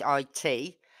SHIT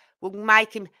will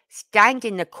make him stand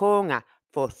in the corner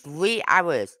for 3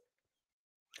 hours,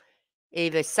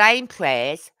 either saying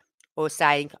prayers or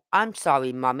saying, "I'm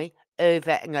sorry, Mummy,"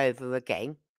 over and over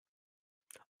again.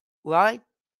 Right?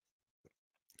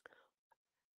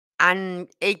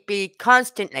 And it'd be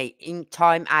constantly in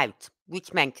time out,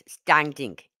 which meant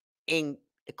standing in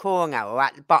the corner or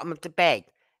at the bottom of the bed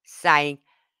saying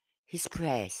his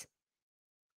prayers.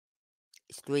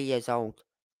 He's 3 years old.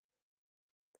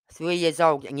 3 years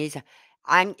old, and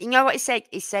and you know what he said?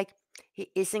 He said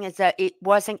it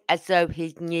wasn't as though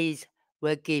his knees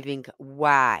were giving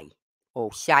way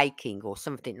or shaking or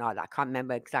something like that. I can't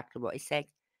remember exactly what he said.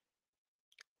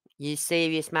 You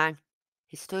serious, man?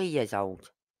 He's 3 years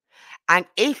old. And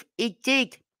if he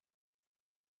did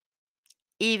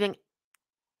even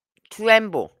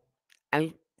tremble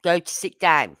and go to sit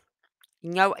down,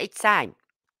 you know what he'd say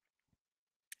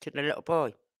to the little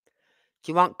boy?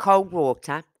 Do you want cold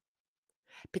water?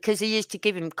 Because he used to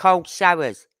give him cold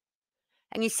showers.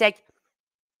 And he said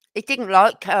he didn't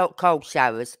like cold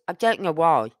showers. I don't know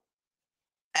why.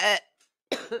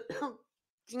 Do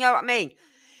you know what I mean?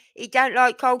 He don't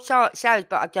like cold showers,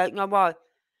 but I don't know why.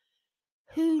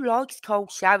 Who likes cold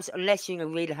showers unless you're in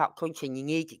a really hot country and you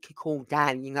need it to cool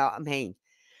down, you know what I mean?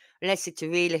 Unless it's a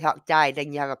really hot day,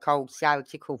 then you have a cold shower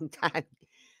to cool down.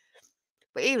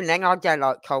 But even then, I don't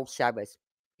like cold showers.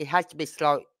 It has to be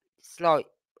slight,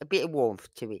 a bit of warmth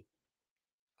to it.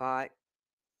 Right?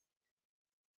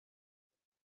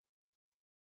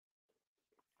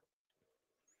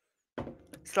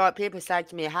 It's like people say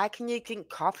to me, how can you drink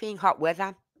coffee in hot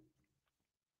weather?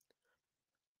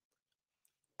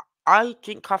 I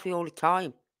drink coffee all the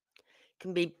time. It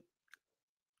can be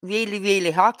really, really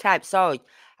hot outside.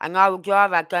 And I would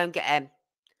rather go and get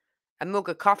a mug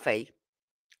of coffee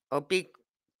or a big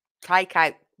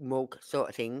takeout mug sort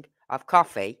of thing of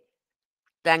coffee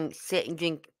than sit and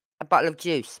drink a bottle of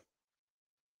juice.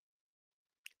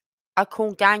 I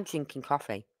cool down drinking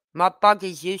coffee. My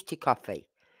body's used to coffee.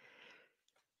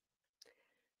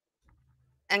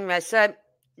 Anyway, so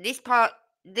this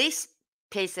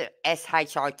piece of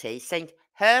SHIT sent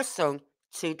her son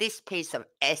to this piece of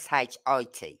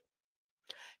SHIT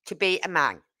to be a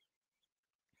man.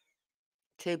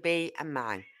 To be a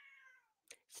man.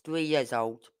 He's 3 years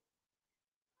old.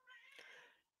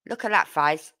 Look at that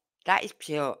face. That is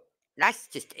pure. That's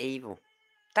just evil.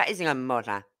 That isn't a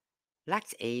mother.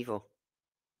 That's evil.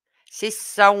 She's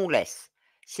soulless.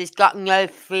 She's got no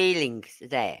feelings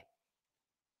there.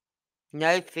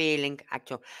 No feeling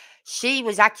at all. She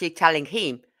was actually telling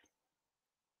him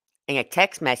in a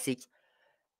text message,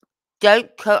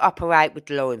 don't cooperate with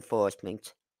law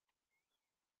enforcement.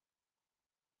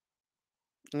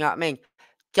 You know what I mean?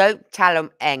 Don't tell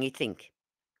him anything.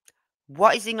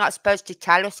 What is he not supposed to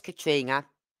tell us, Katrina?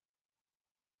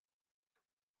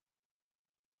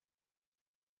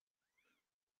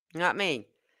 You know what I mean?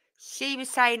 She was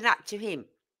saying that to him.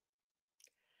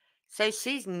 So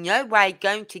she's no way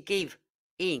going to give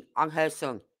in on her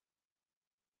son.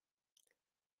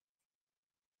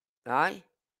 Right?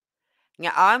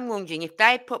 Now I'm wondering if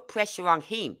they put pressure on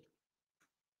him,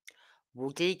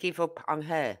 would he give up on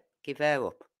her? Give her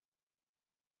up?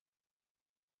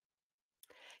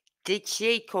 Did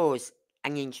she cause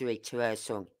an injury to her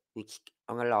son, which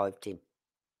unalived him?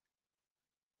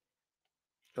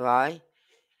 Right?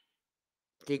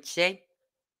 Did she?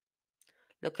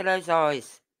 Look at those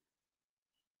eyes.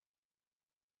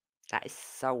 That is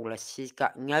soulless. She's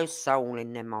got no soul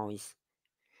in them eyes.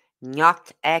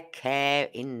 Not a care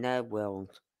in the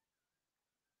world.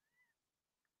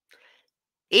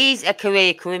 He's a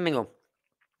career criminal.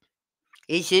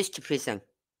 He's used to prison.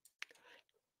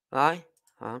 Right?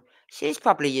 She's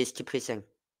probably used to prison.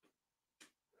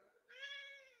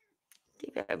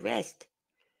 Give it a rest.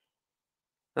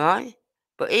 Right?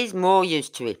 But he's more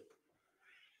used to it.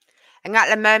 And at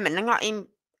the moment,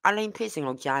 are they in prison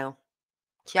or jail?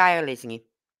 Jail, isn't he?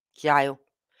 Jail.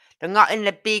 They're not in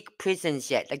the big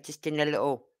prisons yet. They're just in the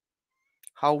little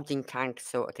holding tank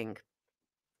sort of thing.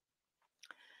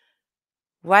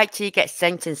 Wait till you get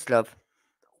sentenced, love.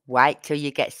 Wait till you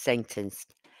get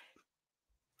sentenced.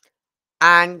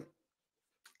 And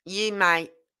you may,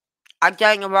 I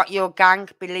don't know what your gang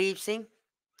believes in,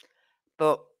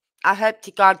 but I hope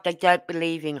to God they don't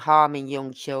believe in harming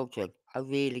young children. I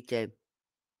really do.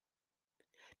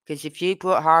 Because if you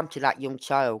brought harm to that young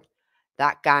child,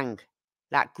 that gang,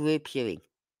 that group you're in,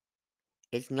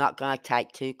 is not going to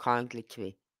take too kindly to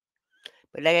it.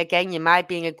 But then again, you might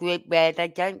be in a group where they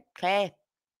don't care.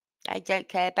 They don't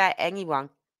care about anyone.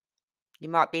 You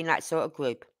might be in that sort of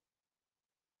group.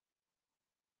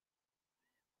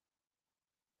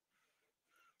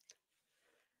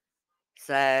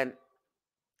 So,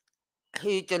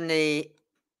 who done the...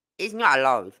 He's not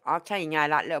alive. I'll tell you now,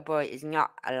 that little boy is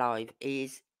not alive. They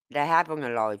have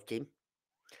unalived him.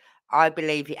 I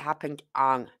believe it happened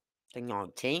on the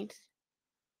 19th.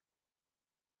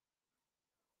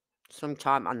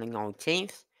 Sometime on the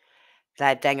 19th.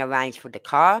 They then arranged for the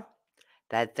car.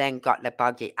 They then got the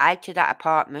body out of that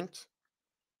apartment.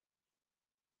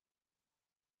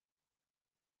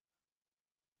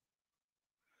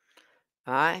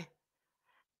 Right?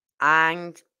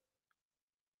 And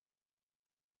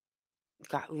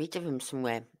got rid of him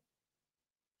somewhere.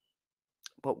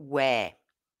 But where?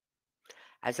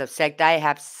 As I've said, they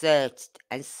have searched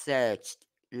and searched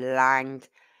land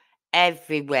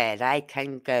everywhere they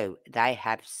can go. They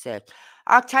have searched.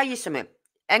 I'll tell you something.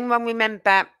 Anyone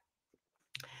remember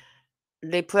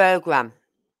the program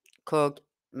called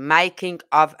Making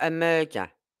of a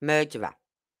Murderer?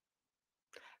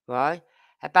 Right?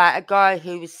 About a guy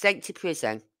who was sent to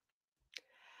prison,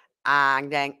 and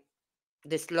then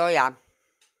this lawyer,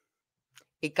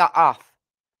 he got out,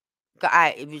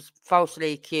 he was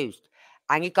falsely accused,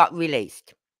 and he got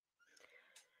released.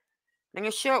 And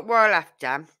a short while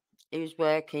after, he was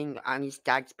working on his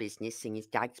dad's business,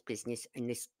 in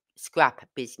this scrap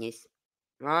business,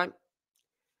 right?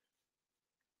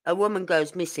 A woman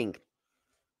goes missing.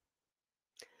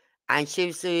 And she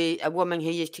was a woman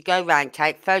who used to go around,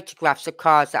 take photographs of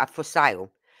cars that are for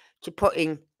sale to put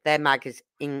in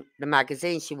in the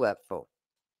magazine she worked for.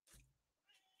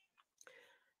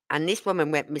 And this woman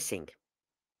went missing.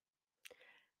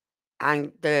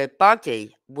 And the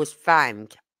body was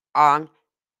found on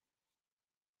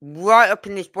right up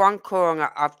in this one corner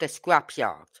of the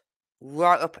scrapyard.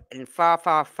 Right up in far,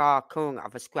 far, far corner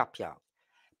of a scrapyard.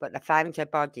 But they found her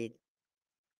body.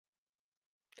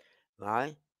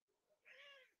 Right?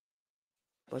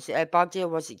 Was it her body or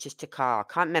was it just a car?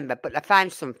 I can't remember, but they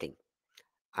found something.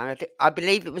 And I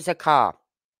believe it was a car.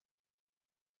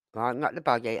 Right, not the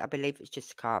body. I believe it's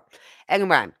just a car.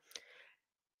 Anyway,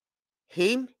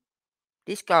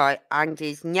 this guy, and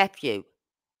his nephew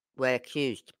were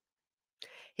accused.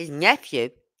 His nephew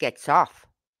gets off.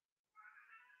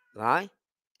 Right?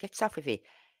 Gets off of it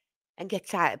and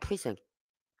gets out of prison.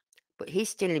 But he's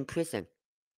still in prison.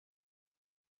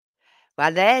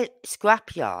 Well, their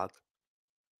scrapyard,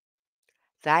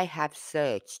 they have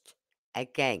searched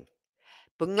again.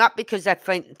 But not because they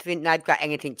think they've got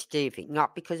anything to do with it.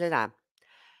 Not because of that.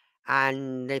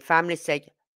 And the family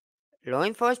said, law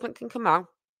enforcement can come on,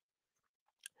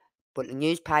 but the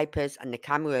newspapers and the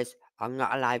cameras are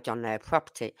not allowed on their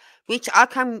property, which I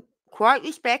can quite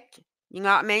respect. You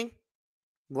know what I mean?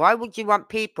 Why would you want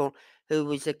people who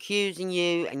was accusing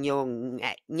you and your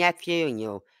nephew and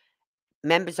your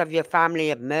members of your family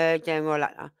of murder and all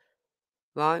that,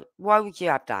 right? Why would you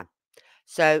have that?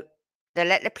 So they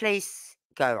let the police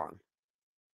go on,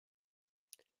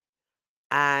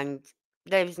 and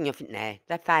there was nothing there.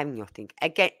 They found nothing.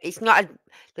 Again,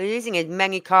 there isn't as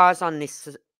many cars on this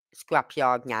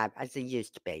scrapyard now as there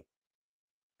used to be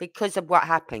because of what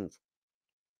happened,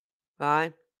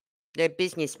 right? Their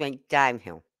business went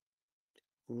downhill,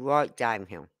 right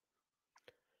downhill.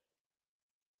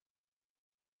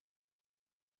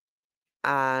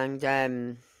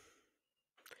 And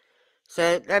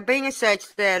so they're being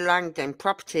searched their land and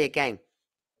property again.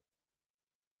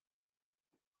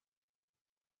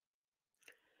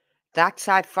 That's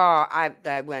how far out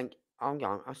they went. Hold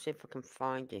on, I'll see if I can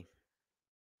find it.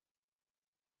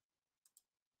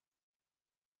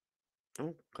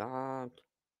 Oh, God.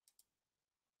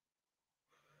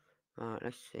 Right,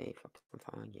 let's see if I can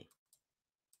find it.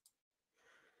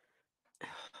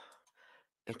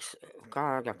 It's,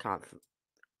 God,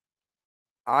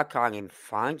 I can't even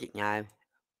find it now.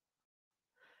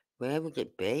 Where would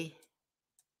it be?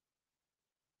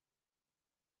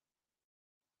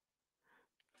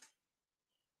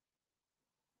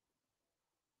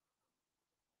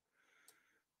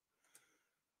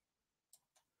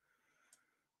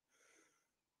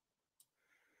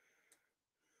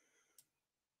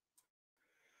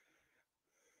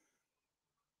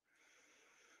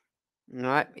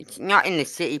 No, it's not in the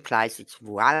city place. It's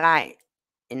well out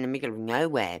in the middle of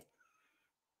nowhere.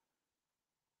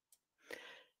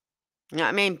 You know what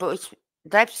I mean? But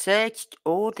they've searched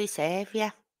all this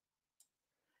area.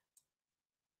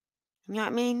 You know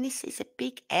what I mean? This is a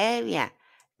big area.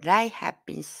 They have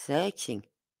been searching.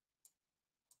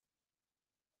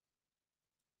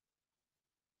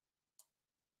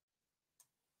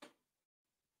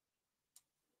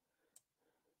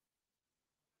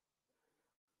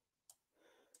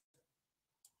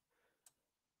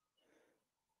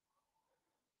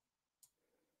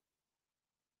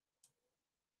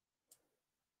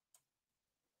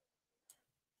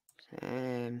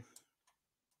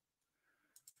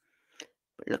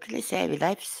 But look at this area.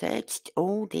 They've searched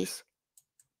all this.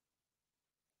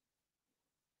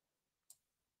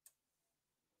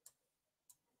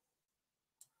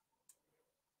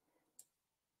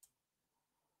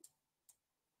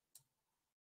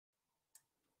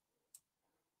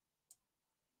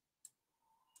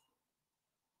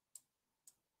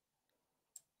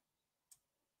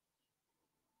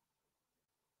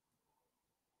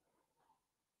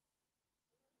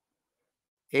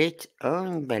 It's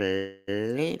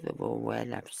unbelievable where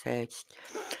they've searched.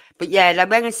 But yeah, they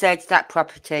went and searched that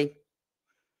property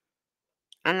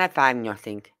and they found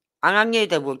nothing. And I knew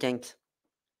they wouldn't.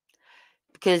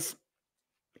 Because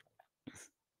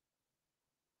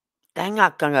They're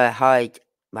not gonna hide.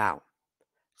 Well,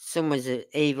 someone's as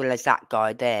evil as that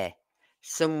guy there.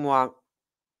 Someone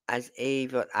as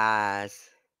evil as.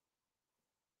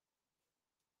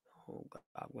 Oh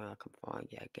God, where I can find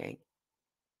it again.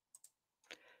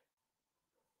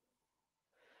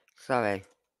 Sorry.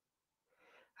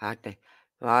 Okay.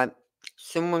 Right.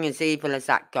 Someone as evil as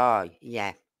that guy.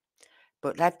 Yeah.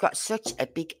 But they've got such a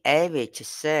big area to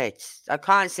search. I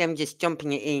can't see them just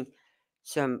jumping it in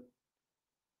some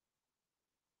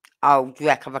old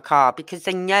wreck of a car because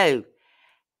they know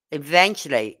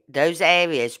eventually those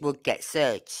areas would get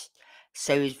searched.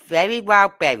 So he's very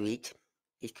well buried.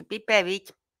 He could be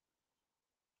buried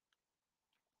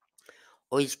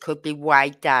or he could be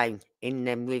way down in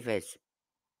them rivers.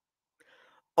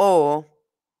 Or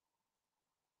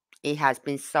he has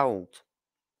been sold.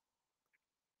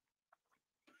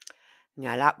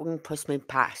 Now that wouldn't put me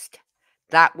past.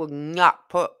 That would not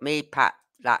put me past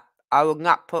that. I would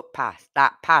not put past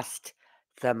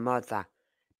the mother.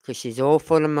 Because she's all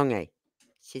for the money.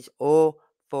 She's all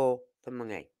for the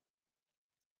money.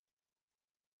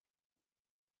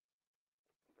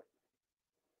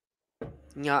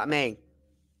 You know what I mean?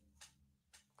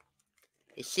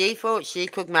 If she thought she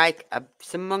could make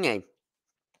some money,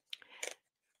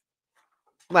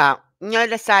 well, you know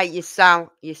they say you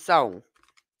sell your soul,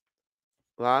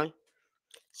 right?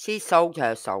 She sold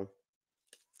her soul.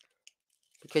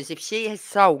 Because if she has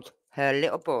sold her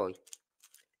little boy,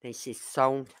 then she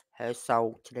sold her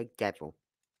soul to the devil.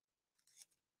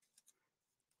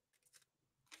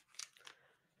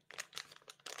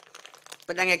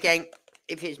 But then again,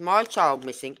 if it's my child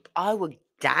missing, I would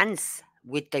dance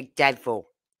with the devil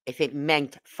if it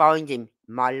meant finding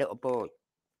my little boy.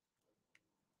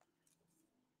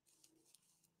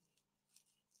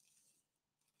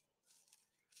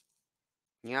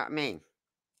 You know what I mean?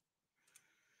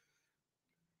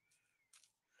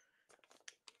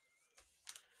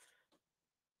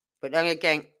 But then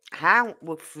again, how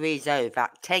would freeze over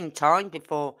 10 times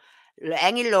before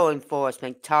any law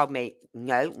enforcement told me,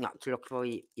 no, not to look for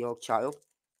your child?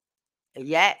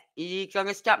 Yeah, you're going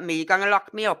to stop me, you're going to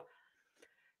lock me up.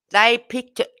 They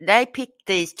picked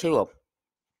these two up.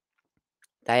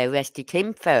 They arrested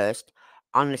him first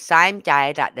on the same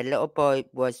day that the little boy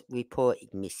was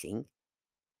reported missing.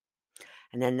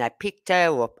 And then they picked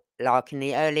her up like in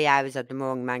the early hours of the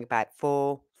morning, man, about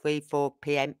 4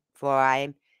 p.m., 4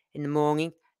 a.m. in the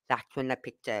morning. That's when they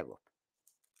picked her up.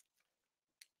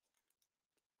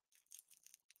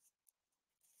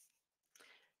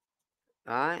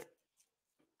 Right?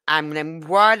 And then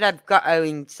while they've got her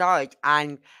inside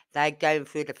and they're going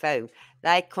through the phone,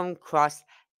 they come across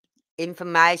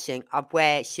information of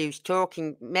where she was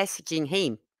talking, messaging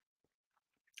him,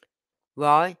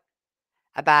 right?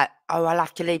 About, oh, I'll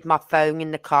have to leave my phone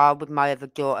in the car with my other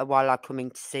daughter while I come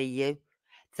in to see you.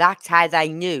 That's how they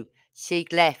knew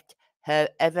she'd left her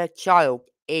other child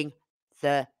in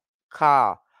the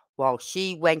car while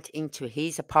she went into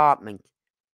his apartment.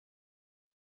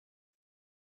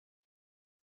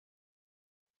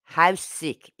 How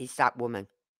sick is that woman?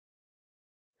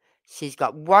 She's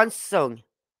got one son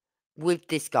with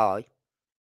this guy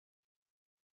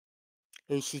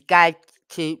who she's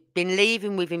been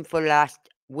leaving with him for the last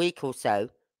week or so,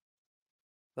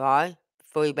 right?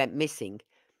 Before he went missing,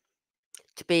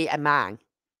 to be a man.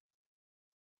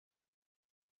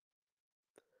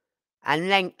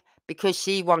 And then because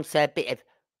she wants a bit of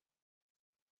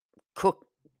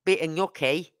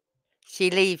nookie, she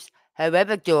leaves her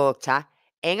other daughter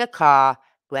in a car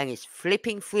when it's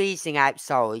flipping freezing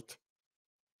outside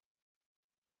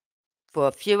for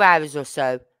a few hours or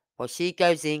so while she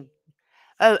goes in.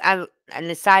 Oh, and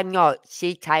the same night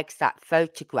she takes that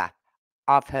photograph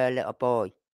of her little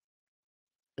boy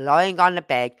lying on the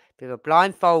bed with a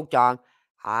blindfold on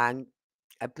and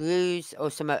a bruise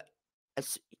or some.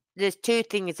 There's two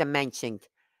things I mentioned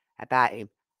about him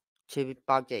to his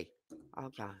body.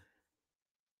 Hold on.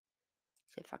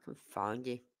 See if I can find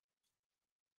it.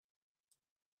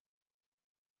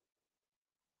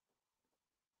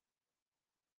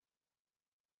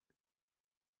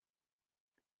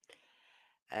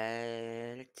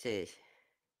 Let's see.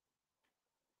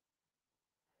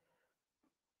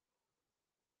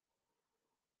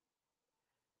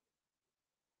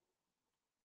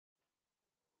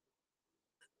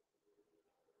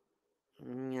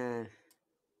 Yeah.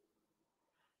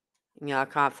 Yeah, I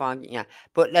can't find it. Yeah,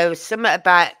 but there was something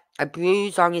about a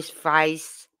bruise on his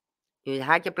face. He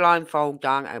had the blindfold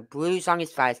on, a bruise on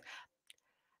his face,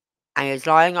 and he was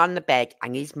lying on the bed.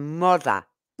 And his mother,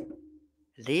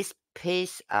 this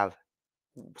piece of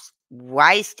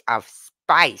waste of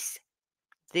space,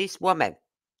 this woman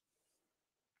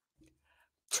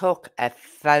took a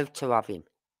photo of him.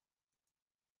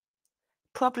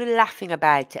 Probably laughing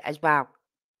about it as well.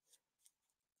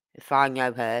 If I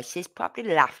know her, she's probably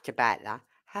laughed about that.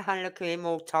 Haha, look at him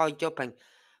all tied up and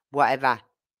whatever.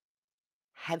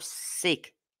 How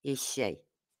sick is she?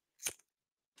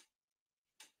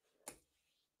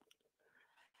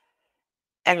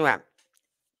 Anyway,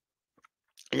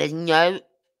 there's no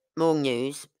more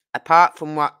news apart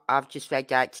from what I've just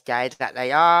read out today that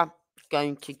they are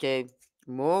going to do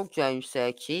more drone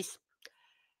searches.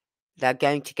 They're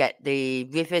going to get the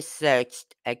rivers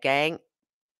searched again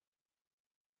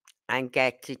and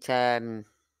get it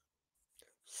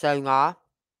sonar.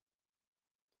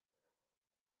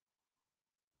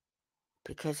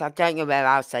 Because I don't know where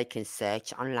else they can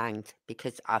search on land.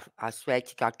 Because I swear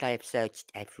to God, they have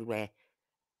searched everywhere.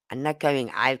 And they're going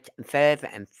out and further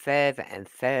and further and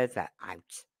further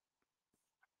out.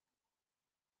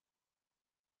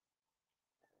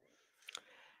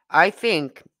 I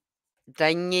think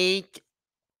they need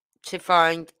to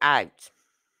find out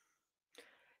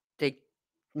the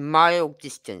mile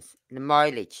distance, the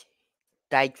mileage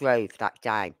they drove that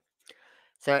day.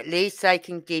 So at least they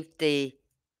can give the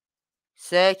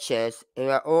searchers who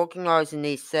are organising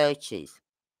these searches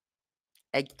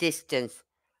a distance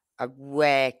of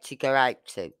where to go out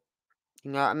to.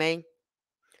 You know what I mean?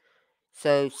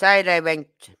 So say they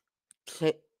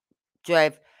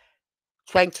drove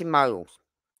 20 miles,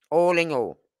 all in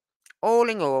all. All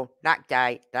in all, that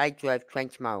day, they drove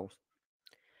 20 miles.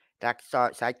 That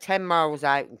starts, say, 10 miles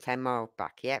out and 10 miles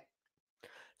back, yep.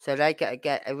 So they got to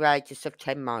get a radius of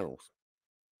 10 miles.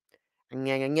 And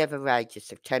then another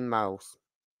radius of 10 miles.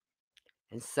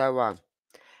 And so on.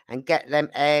 And get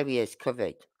them areas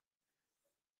covered.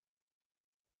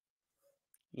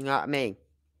 You know what I mean?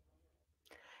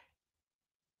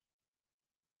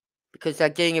 Because they're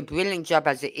doing a brilliant job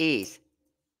as it is.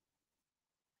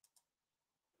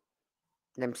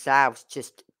 Themselves,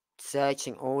 just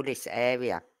searching all this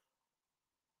area.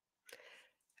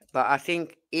 But I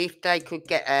think if they could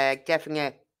get a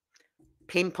definite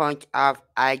pinpoint of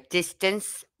a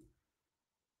distance,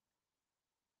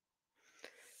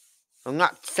 well,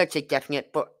 not such a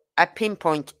definite, but a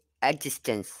pinpoint, a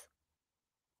distance,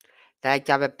 they'd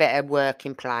have a better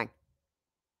working plan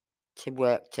to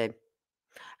work to.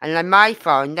 And they might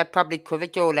find they've probably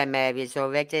covered all them areas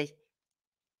already.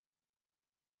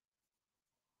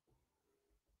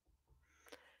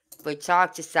 But it's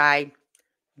hard to say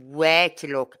where to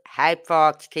look, how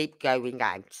far to keep going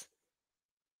out.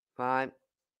 Right?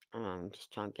 Oh, I'm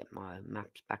just trying to get my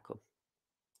maps back up.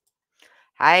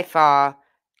 How far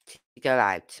to go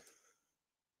out?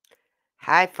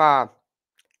 How far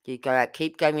do you go out?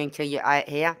 Keep going until you're out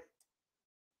here.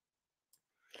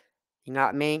 You know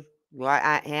what I mean? Right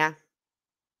out here.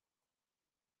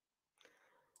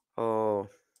 Or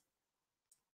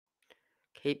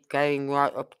keep going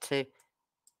right up to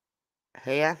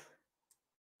here.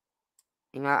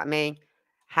 You know what I mean?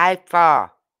 How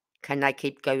far can they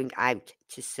keep going out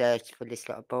to search for this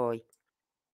little boy?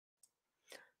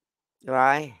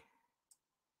 Right?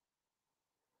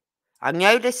 I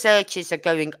know the searches are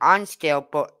going on still,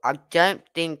 but I don't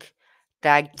think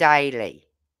they're daily.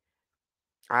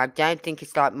 I don't think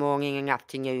it's like morning and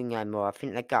afternoon no more. I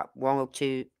think they got 1 or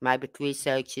 2, maybe 3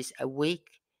 searches a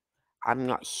week. I'm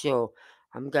not sure.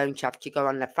 I'm going to have to go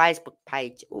on the Facebook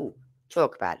page. Oh,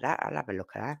 talk about that. I'll have a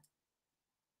look at that.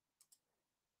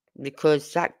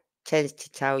 Because that tends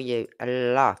to tell you a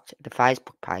lot, the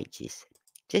Facebook pages.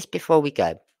 Just before we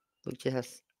go, we'll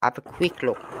just have a quick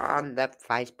look on the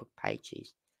Facebook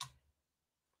pages.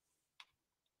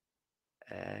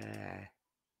 Right.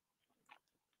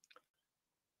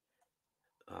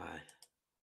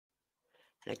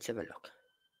 Let's have a look.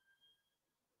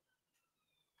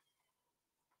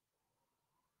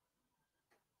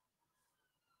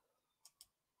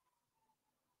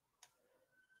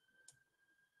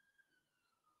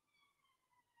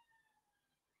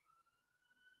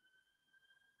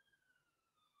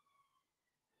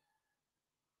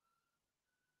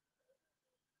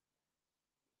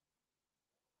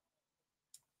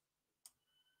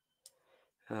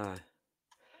 Right.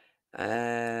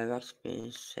 What's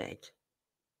been said?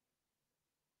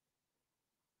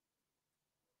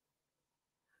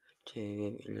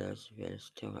 Two Elizabeth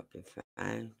still up the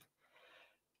fan.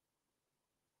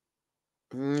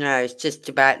 No, it's just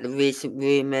about the recent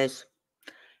rumours.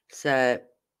 So,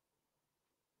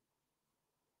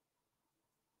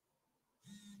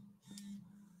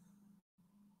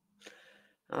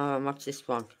 what's this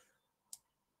one?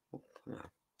 Oh, come on.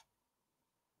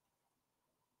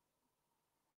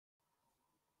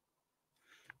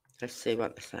 Let's see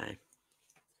what they're saying.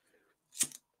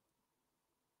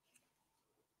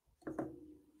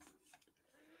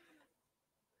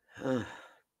 Um,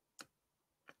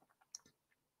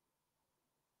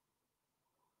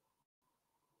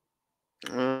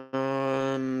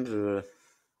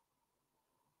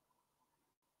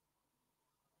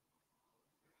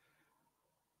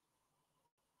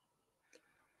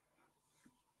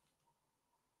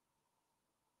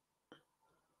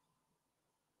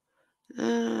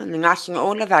 the National,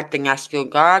 all have had the National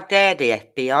Guard there, the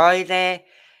FBI there,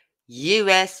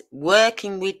 US,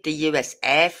 working with the US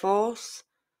Air Force.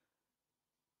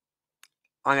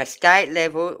 On a state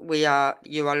level,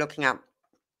 you are looking at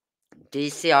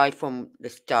DCI from the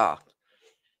start.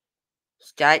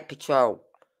 State Patrol.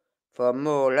 For a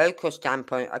more local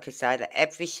standpoint, I could say that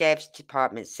every sheriff's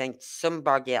department sent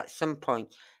somebody at some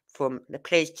point from the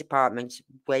police department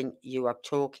when you are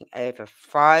talking over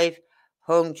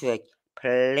 500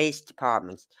 police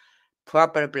departments.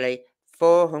 Probably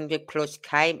 400 plus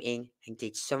came in and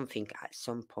did something at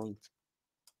some point.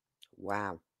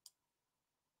 Wow.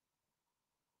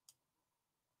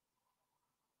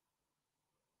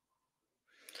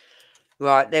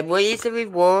 Right, there is a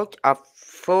reward of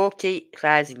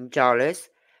 $40,000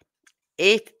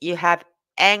 if you have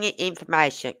any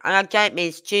information, and I don't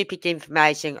mean stupid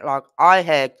information like I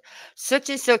heard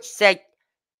such and such said,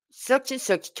 such and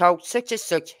such told such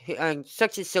and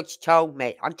such told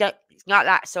me. It's not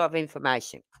that sort of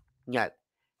information. No.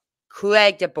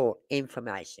 Credible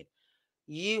information.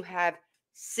 You have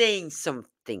seen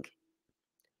something,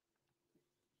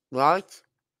 right?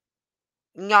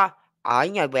 No, I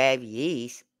know where he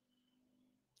is.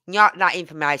 Not that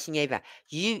information either.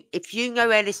 If you know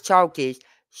where this child is,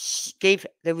 give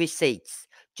the receipts.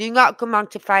 Do not come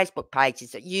onto Facebook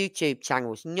pages, YouTube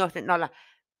channels, nothing like that.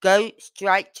 Go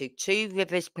straight to Two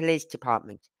Rivers Police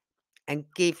Department and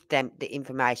give them the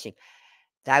information.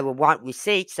 They will want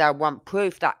receipts. They will want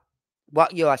proof that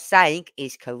what you are saying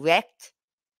is correct,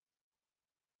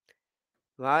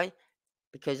 right?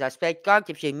 Because I expect God,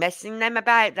 if you're messing them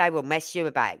about, they will mess you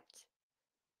about.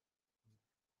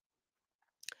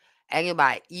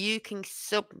 Anyway, you can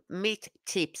submit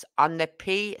tips on the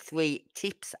P3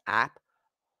 Tips app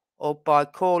or by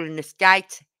calling the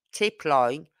state tip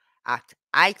line at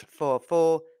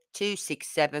 844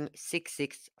 267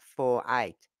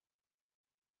 6648.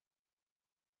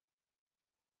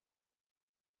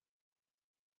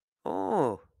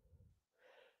 Oh,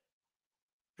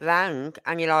 Vang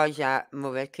and Elijah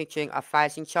Vue featuring are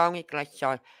facing challenging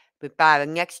election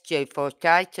preparing next due for a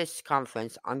status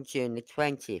conference on June the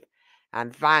 20th,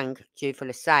 and Vang due for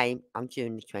the same on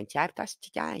June the 28th. That's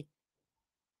today.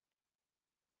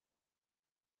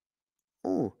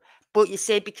 Oh, but you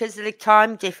see, because of the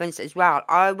time difference as well,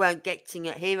 I won't get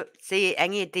to see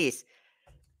any of this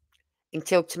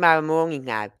until tomorrow morning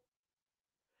now.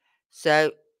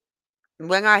 So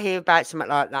when I hear about something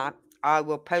like that, I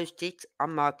will post it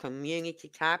on my community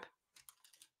tab.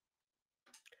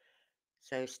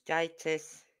 So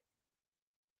status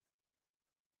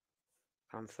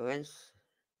conference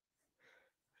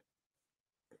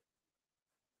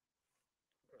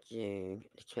June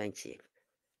the 20th.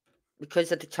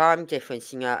 Because of the time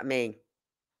difference, you know what I mean?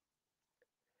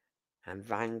 And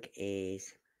Vang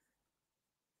is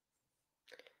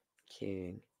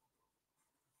June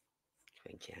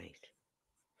 28th.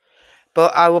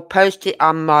 But I will post it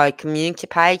on my community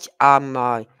page, on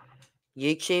my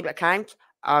YouTube account.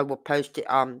 I will post it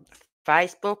on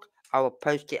Facebook. I will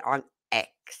post it on X.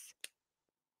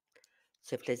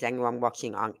 So if there's anyone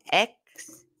watching on X,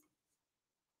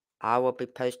 I will be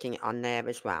posting it on there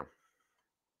as well.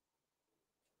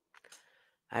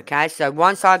 Okay, so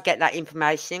once I get that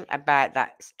information about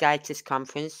that status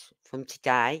conference from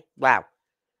today, well,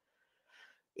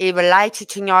 either later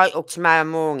tonight or tomorrow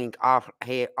morning, I'll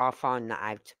find that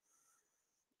out.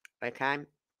 Okay,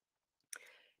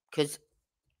 because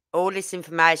all this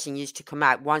information used to come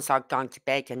out once I'd gone to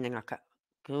bed, and then I go,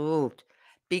 good,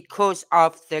 because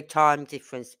of the time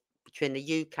difference between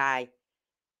the UK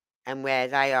and where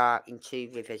they are in Two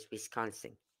Rivers,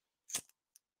 Wisconsin.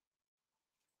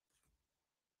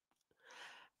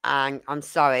 And I'm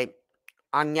sorry,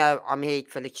 I know I'm here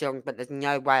for the children, but there's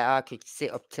no way I could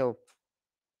sit up till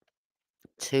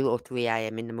 2 or 3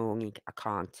 a.m. in the morning. I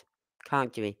can't.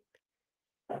 Can't do it.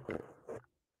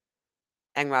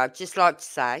 Anyway, I'd just like to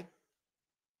say,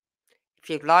 if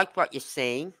you like what you've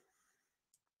seen,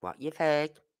 what you've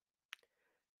heard,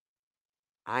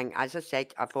 and as I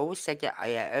said, I've always said that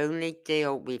I only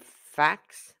deal with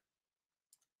facts,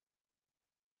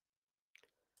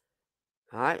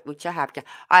 right, which I have to.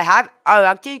 I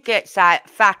do get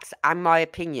facts and my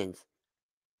opinions.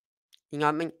 You know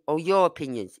what I mean? Or your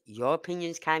opinions. Your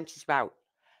opinions count as well.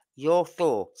 Your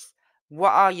thoughts.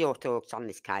 What are your thoughts on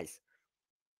this case?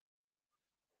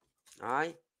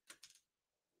 Right?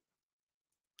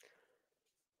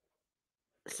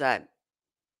 So,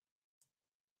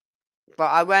 but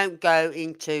I won't go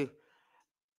into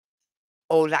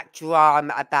all that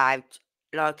drama about,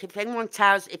 like, if anyone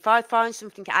if I find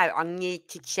something out, I need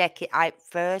to check it out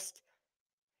first.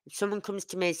 If someone comes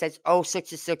to me and says, oh,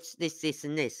 such and such, this,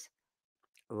 and this,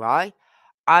 right?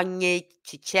 I need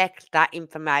to check that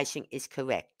information is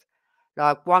correct.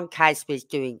 Like one case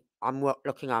I'm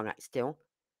looking on it still.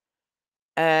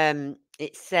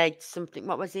 It said something,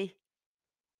 what was it?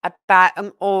 About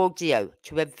an audio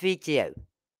to a video.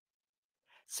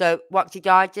 So what did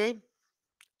I do?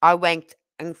 I went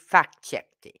and fact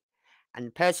checked it. And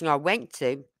the person I went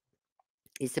to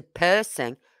is the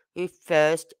person who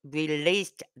first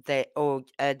released the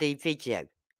video.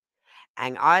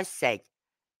 And I said,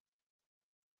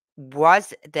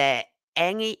 was there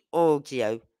any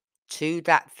audio to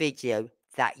that video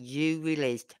that you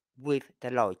released with the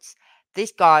lights?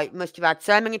 This guy must have had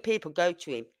so many people go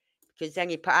to him, because then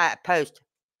he put out a post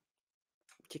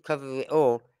to cover it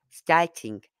all,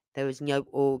 stating there was no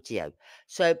audio.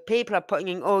 So people are putting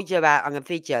an audio out on a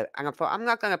video, and I thought, I'm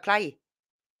not going to play it.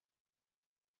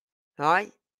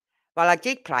 Right? Well, I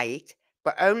did play it,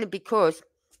 but only because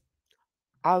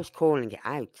I was calling it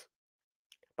out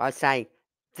by saying,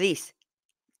 this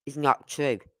is not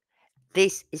true.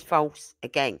 This is false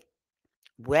again.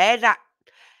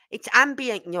 It's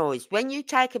ambient noise. When you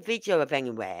take a video of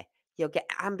anywhere, you'll get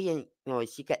ambient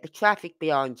noise. You get the traffic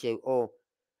behind you, or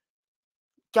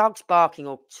dogs barking,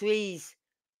 or trees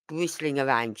bristling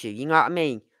around you. You know what I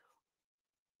mean?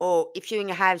 Or if you're in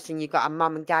a house and you've got a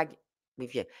mum and dad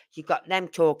with you, you've got them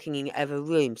talking in other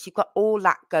rooms. You've got all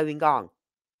that going on.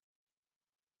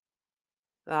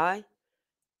 Right?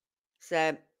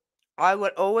 So I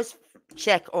will always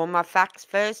check all my facts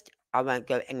first. I won't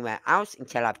go anywhere else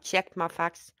until I've checked my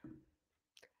facts.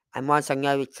 And once I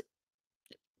know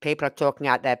people are talking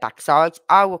out their backsides,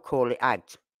 I will call it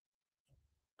out.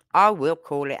 I will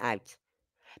call it out.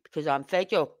 Because I'm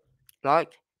fed up.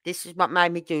 Like, this is what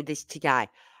made me do this today.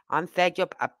 I'm fed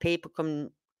up of people coming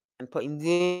and putting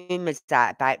rumours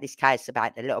out about this case,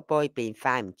 about the little boy being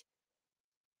found.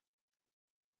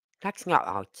 That's not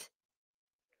right.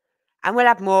 And we'll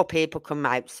have more people come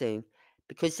out soon.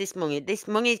 Because this money is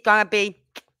going to be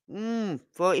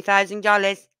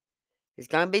 $40,000. There's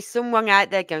going to be someone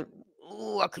out there going,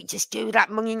 oh, I could just do that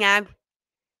money now. You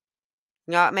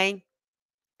know what I mean?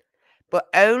 But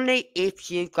only if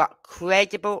you've got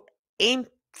credible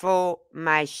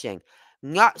information.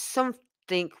 Not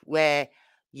something where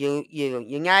your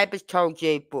neighbours told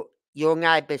you, but your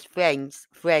neighbour's friends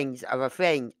of a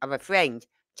friend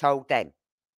told them.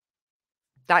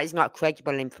 That is not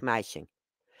credible information.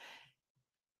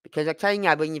 Because I tell you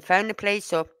now, when you phone the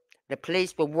police up, the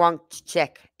police will want to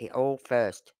check it all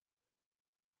first.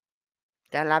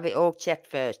 They'll have it all checked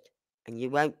first. And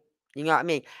you won't, you know what I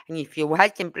mean? And if you're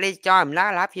wasting police time, they'll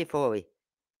have you for it.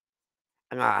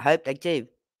 And I hope they do.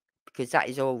 Because that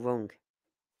is all wrong.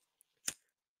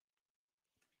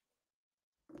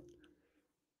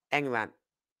 Anyway.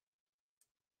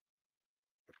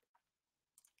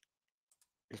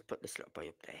 Let's put this little boy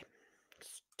up there.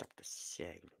 Stop the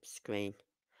screen.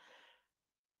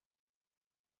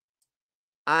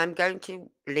 I'm going to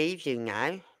leave you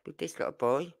now with this little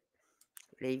boy.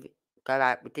 Go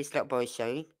out with this little boy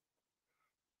showing.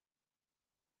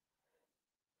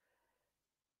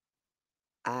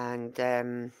 And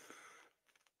I'll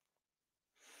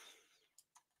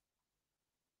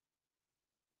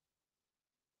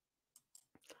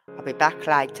be back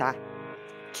later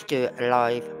to do it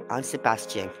live on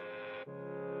Sebastian.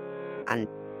 And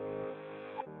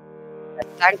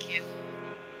thank you.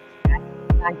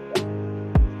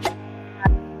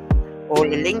 All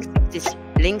the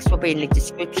links will be in the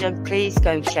description. Please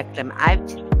go and check them out.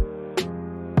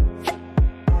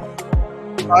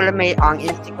 Follow me on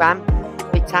Instagram,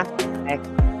 Twitter,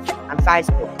 and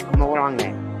Facebook. I'm all on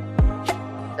there.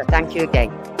 So thank you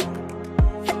again.